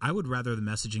would rather the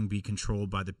messaging be controlled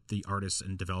by the artists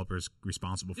and developers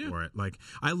responsible for it. Like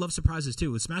I love surprises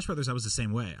too. With Smash Brothers I was the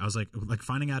same way. I was like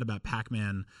finding out about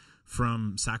Pac-Man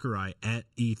from Sakurai at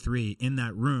E3 in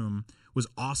that room was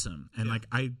awesome, and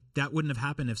that wouldn't have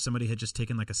happened if somebody had just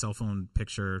taken like a cell phone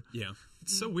picture. Yeah,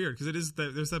 it's so weird because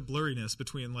there's that blurriness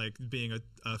between like being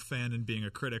a fan and being a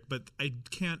critic, but I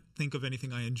can't think of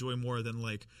anything I enjoy more than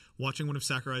like watching one of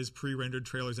Sakurai's pre-rendered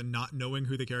trailers and not knowing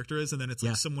who the character is, and then it's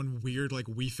like someone weird like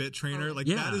Wii Fit trainer. Like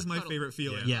that is my favorite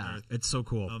feeling. Yeah, it's so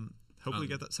cool. Hopefully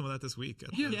get some of that this week.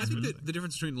 I think the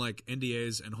difference between like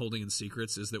NDAs and holding in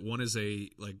secrets is that one is a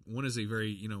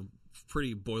very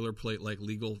pretty boilerplate like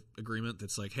legal agreement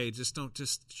that's like, hey, just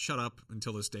shut up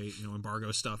until this date.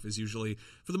 Embargo stuff is usually,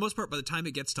 for the most part, by the time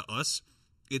it gets to us,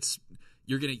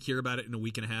 you're going to hear about it in a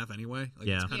week and a half anyway. Like,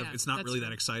 it's not really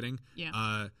that exciting. Yeah.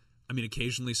 I mean,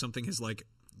 occasionally something has like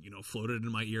floated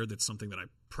in my ear that's something that I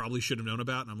probably should have known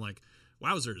about, and I'm like,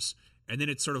 wowzers. And then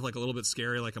it's sort of like a little bit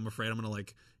scary. Like I'm afraid I'm going to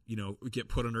like get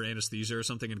put under anesthesia or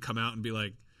something and come out and be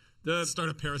like, start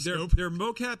a Periscope. They're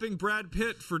mocapping Brad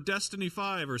Pitt for Destiny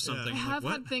 5 or something. I have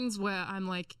had things where I'm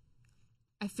like,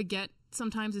 I forget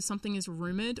sometimes if something is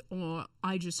rumored or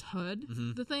I just heard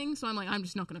the thing, so I'm like, I'm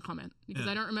just not going to comment because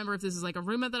I don't remember if this is like a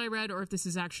rumor that I read or if this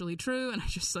is actually true, and I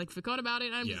just like forgot about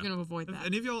it. I'm just going to avoid that. Have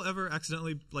any of y'all ever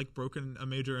accidentally like broken a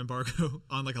major embargo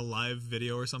on like a live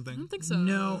video or something? I don't think so.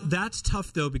 No, that's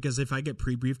tough though, because if I get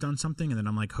pre-briefed on something and then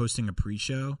I'm like hosting a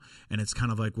pre-show and it's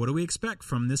kind of like, what do we expect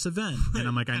from this event? And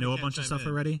I'm like, I know a bunch of stuff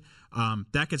already.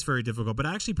 That gets very difficult, but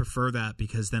I actually prefer that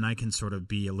because then I can sort of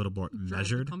be a little more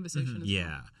measured. Conversation as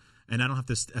well. And I don't have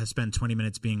to spend 20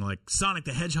 minutes being like, Sonic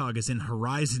the Hedgehog is in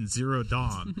Horizon Zero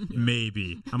Dawn.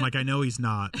 Maybe. I'm like, I know he's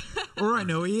not. Or I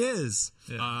know he is.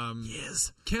 Yeah. He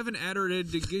is. Kevin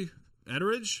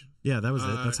Atteridge? Yeah, that was it.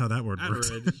 That's how that word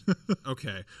works.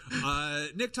 Okay.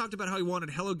 Nick talked about how he wanted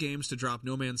Hello Games to drop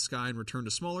No Man's Sky and return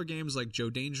to smaller games like Joe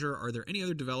Danger. Are there any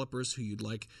other developers who you'd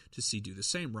like to see do the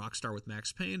same? Rockstar with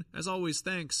Max Payne. As always,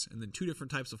 thanks. And then 2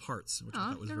 different types of hearts, which I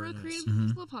thought was very nice.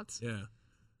 Creative love hearts. Yeah.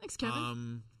 Thanks,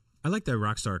 Kevin. I like that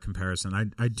Rockstar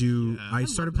comparison. I do. Yeah. I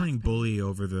started playing Bully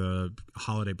over the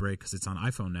holiday break because it's on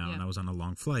iPhone now, and I was on a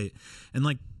long flight. And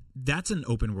like that's an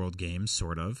open world game,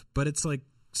 sort of, but it's like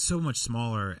so much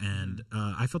smaller, and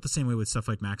I felt the same way with stuff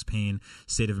like Max Payne,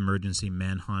 State of Emergency,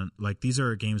 Manhunt. Like, these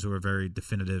are games that were very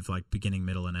definitive, like beginning,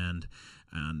 middle, and end.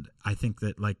 And I think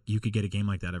that like you could get a game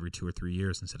like that every 2 or 3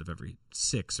 years instead of every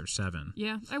 6 or 7.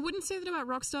 Yeah, I wouldn't say that about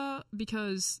Rockstar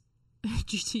because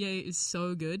GTA is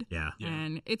so good. Yeah.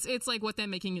 And it's like what they're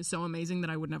making is so amazing that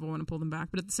I would never want to pull them back.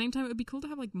 But at the same time, it would be cool to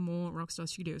have like more Rockstar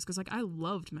Studios because like I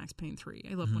loved Max Payne 3.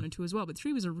 I loved 1 and 2 as well, but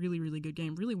 3 was a really, really good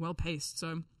game, really well paced.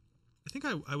 So I think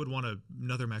I would want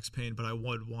another Max Payne, but I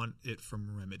would want it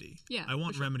from Remedy. Yeah, I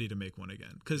want Remedy to make one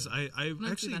again because I don't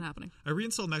actually see that happening. I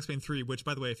reinstalled Max Payne 3, which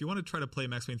by the way, if you want to try to play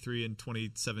Max Payne 3 in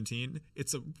 2017,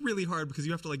 it's really hard because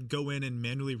you have to like go in and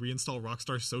manually reinstall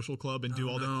Rockstar Social Club and do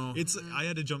all that. I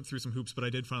had to jump through some hoops, but I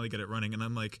did finally get it running, and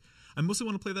I'm like, I mostly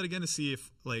want to play that again to see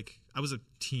if like I was a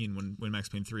teen when Max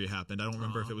Payne 3 happened. I don't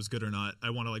remember if it was good or not.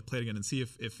 I want to like play it again and see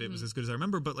if it was as good as I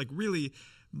remember. But like really,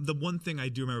 the one thing I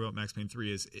do remember about Max Payne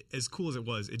 3 is as cool as it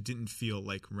was, it didn't feel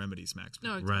like Remedy's Max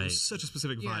Payne. No, It right. was such a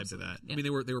specific vibe to that. I mean, they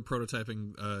were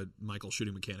prototyping Michael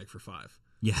shooting mechanic for 5.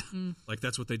 Yeah. Like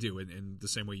that's what they do, in the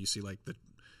same way you see like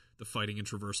the fighting and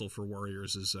traversal for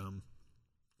Warriors is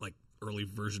like early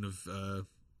version of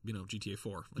GTA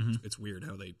 4. Like it's weird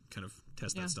how they kind of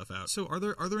test that stuff out. So are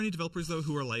there any developers though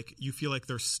who are like you feel like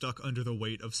they're stuck under the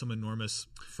weight of some enormous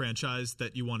franchise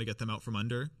that you want to get them out from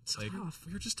under? It's like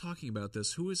we were just talking about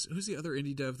this. Who's the other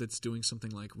indie dev that's doing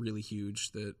something like really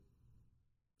huge that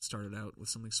started out with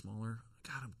something smaller?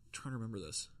 God, I'm trying to remember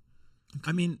this.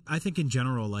 I mean, I think in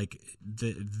general, like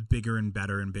the bigger and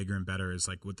better is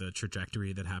like with the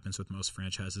trajectory that happens with most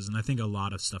franchises, and I think a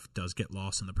lot of stuff does get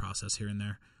lost in the process here and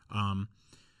there.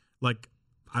 Like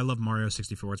I love Mario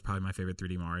 64; it's probably my favorite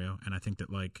 3D Mario, and I think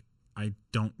that like I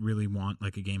don't really want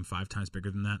like a game 5 times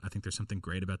bigger than that. I think there's something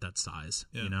great about that size,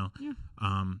 you know. Yeah.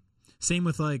 Same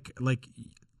with like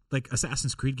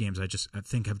Assassin's Creed games. I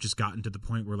think have just gotten to the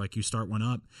point where like you start one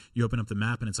up, you open up the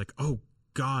map, and it's like, oh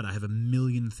God, I have a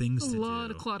million things to do. A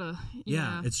lot of clutter.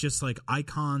 Yeah, it's just like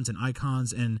icons,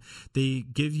 and they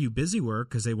give you busy work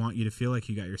because they want you to feel like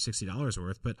you got your $60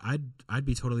 worth. But I'd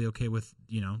be totally okay with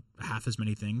half as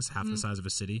many things, half the size of a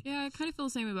city. Yeah, I kind of feel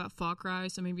the same about Far Cry,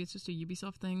 so maybe it's just a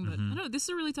Ubisoft thing. But I don't know. This is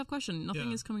a really tough question.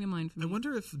 Nothing is coming to mind for me. I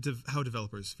wonder if how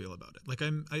developers feel about it. Like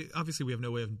obviously we have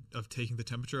no way of taking the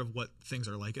temperature of what things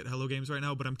are like at Hello Games right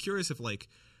now. But I'm curious if like.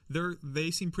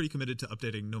 They seem pretty committed to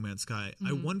updating No Man's Sky.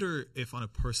 I wonder if on a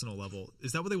personal level,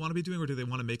 is that what they want to be doing, or do they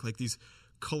want to make like these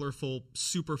colorful,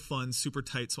 super fun, super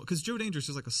tight? Because Joe Danger is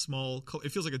just like a small.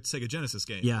 It feels like a Sega Genesis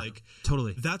game. Yeah, like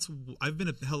totally. I've been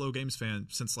a Hello Games fan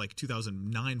since like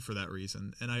 2009 for that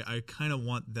reason, and I kind of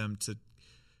want them to.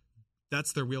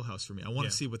 That's their wheelhouse for me. I want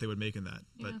to see what they would make in that.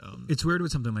 Yeah. But it's weird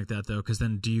with something like that though, because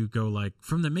then do you go like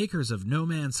from the makers of No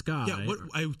Man's Sky? Yeah,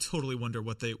 I totally wonder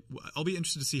what they. I'll be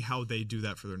interested to see how they do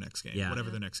that for their next game. Whatever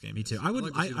their next game. Me too. Is. I would.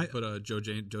 I put a Joe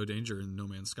Danger in No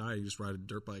Man's Sky. You just ride a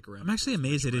dirt bike around. I'm actually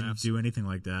amazed they didn't do anything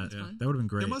like that. Yeah. That would have been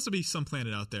great. There must be some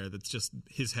planet out there that's just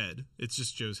his head. It's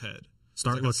just Joe's head.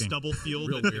 Start like looking. A stubble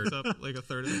field that picks up like a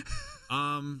third of it.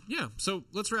 Yeah. So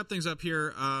let's wrap things up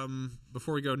here.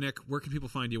 Before we go, Nick, where can people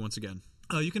find you once again?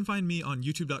 You can find me on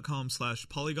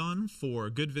youtube.com/polygon for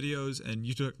good videos and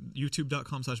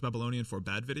youtube.com/Babylonian for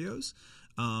bad videos.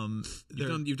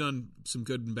 You've done some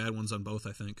good and bad ones on both,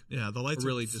 I think. Yeah, the lights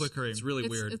really are flickering. It's really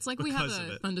weird. It's like we have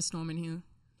a thunderstorm in here.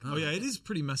 Oh yeah, it is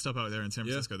pretty messed up out there in San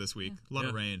Francisco this week. A lot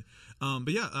of rain.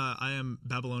 But I am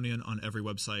Babylonian on every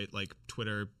website like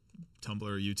Twitter, Tumblr,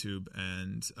 YouTube,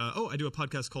 and I do a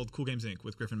podcast called Cool Games Inc.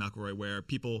 with Griffin McElroy, where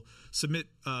people submit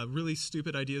really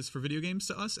stupid ideas for video games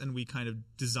to us, and we kind of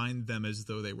design them as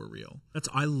though they were real.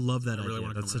 I love that really idea.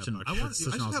 want to That's such an. I should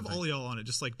awesome have thing. all y'all on it,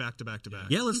 just like back to back to back.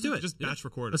 Yeah, let's do it. Just batch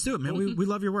record. Let's do it, man. We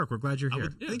love your work. We're glad you're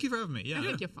here. Thank you for having me. Yeah, I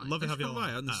think you're fine. Love to have y'all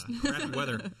by on this crappy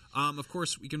weather. Of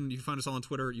course, you can find us all on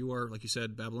Twitter. You are, like you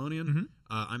said, Babylonian.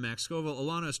 I'm Max Scoville.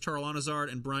 Alana is Charl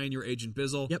Anazard, and Brian, your Agent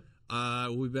Bizzle. Yep.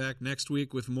 We'll be back next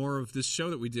week with more of this show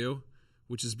that we do,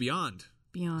 which is Beyond.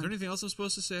 Is there anything else I'm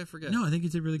supposed to say? I forget. No, I think you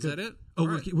did really good. Is that it? Oh,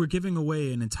 Right. we're giving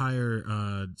away an entire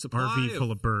RV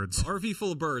full of birds. RV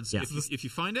full of birds. Yeah. If you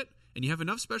find it and you have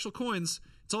enough special coins,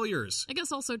 it's all yours. I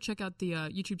guess also check out the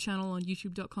YouTube channel on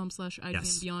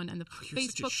youtube.com/IGNBeyond and the you're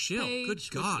such a Facebook shill. page,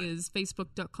 Good God. which is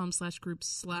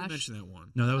facebook.com/groups/ I mentioned that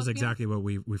one. No, that was exactly what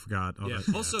we forgot. Oh, Yeah.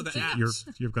 that- Also, the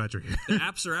apps. You're glad you're here. The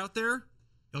apps are out there.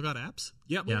 Y'all got apps?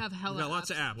 Yep. We have hella We've got lots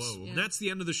of apps. Whoa. Yeah. That's the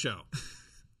end of the show.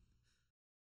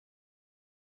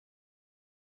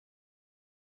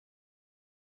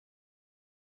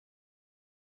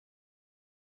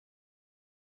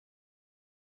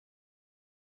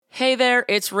 Hey there,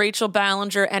 it's Rachel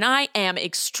Ballinger, and I am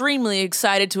extremely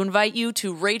excited to invite you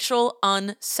to Rachel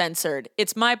Uncensored.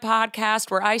 It's my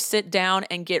podcast where I sit down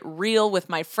and get real with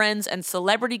my friends and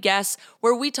celebrity guests,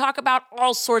 where we talk about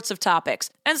all sorts of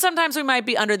topics. And sometimes we might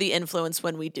be under the influence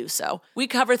when we do so. We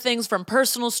cover things from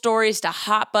personal stories to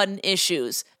hot button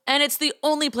issues. And it's the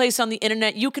only place on the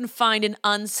internet you can find an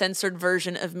uncensored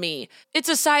version of me. It's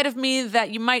a side of me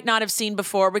that you might not have seen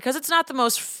before because it's not the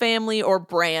most family or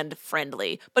brand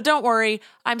friendly. But don't worry,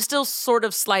 I'm still sort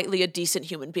of slightly a decent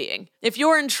human being. If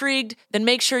you're intrigued, then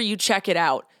make sure you check it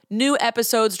out. New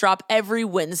episodes drop every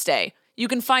Wednesday. You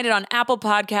can find it on Apple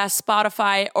Podcasts,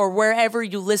 Spotify, or wherever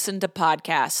you listen to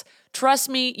podcasts. Trust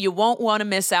me, you won't want to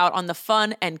miss out on the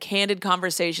fun and candid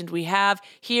conversations we have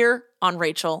here on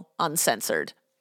Rachel Uncensored.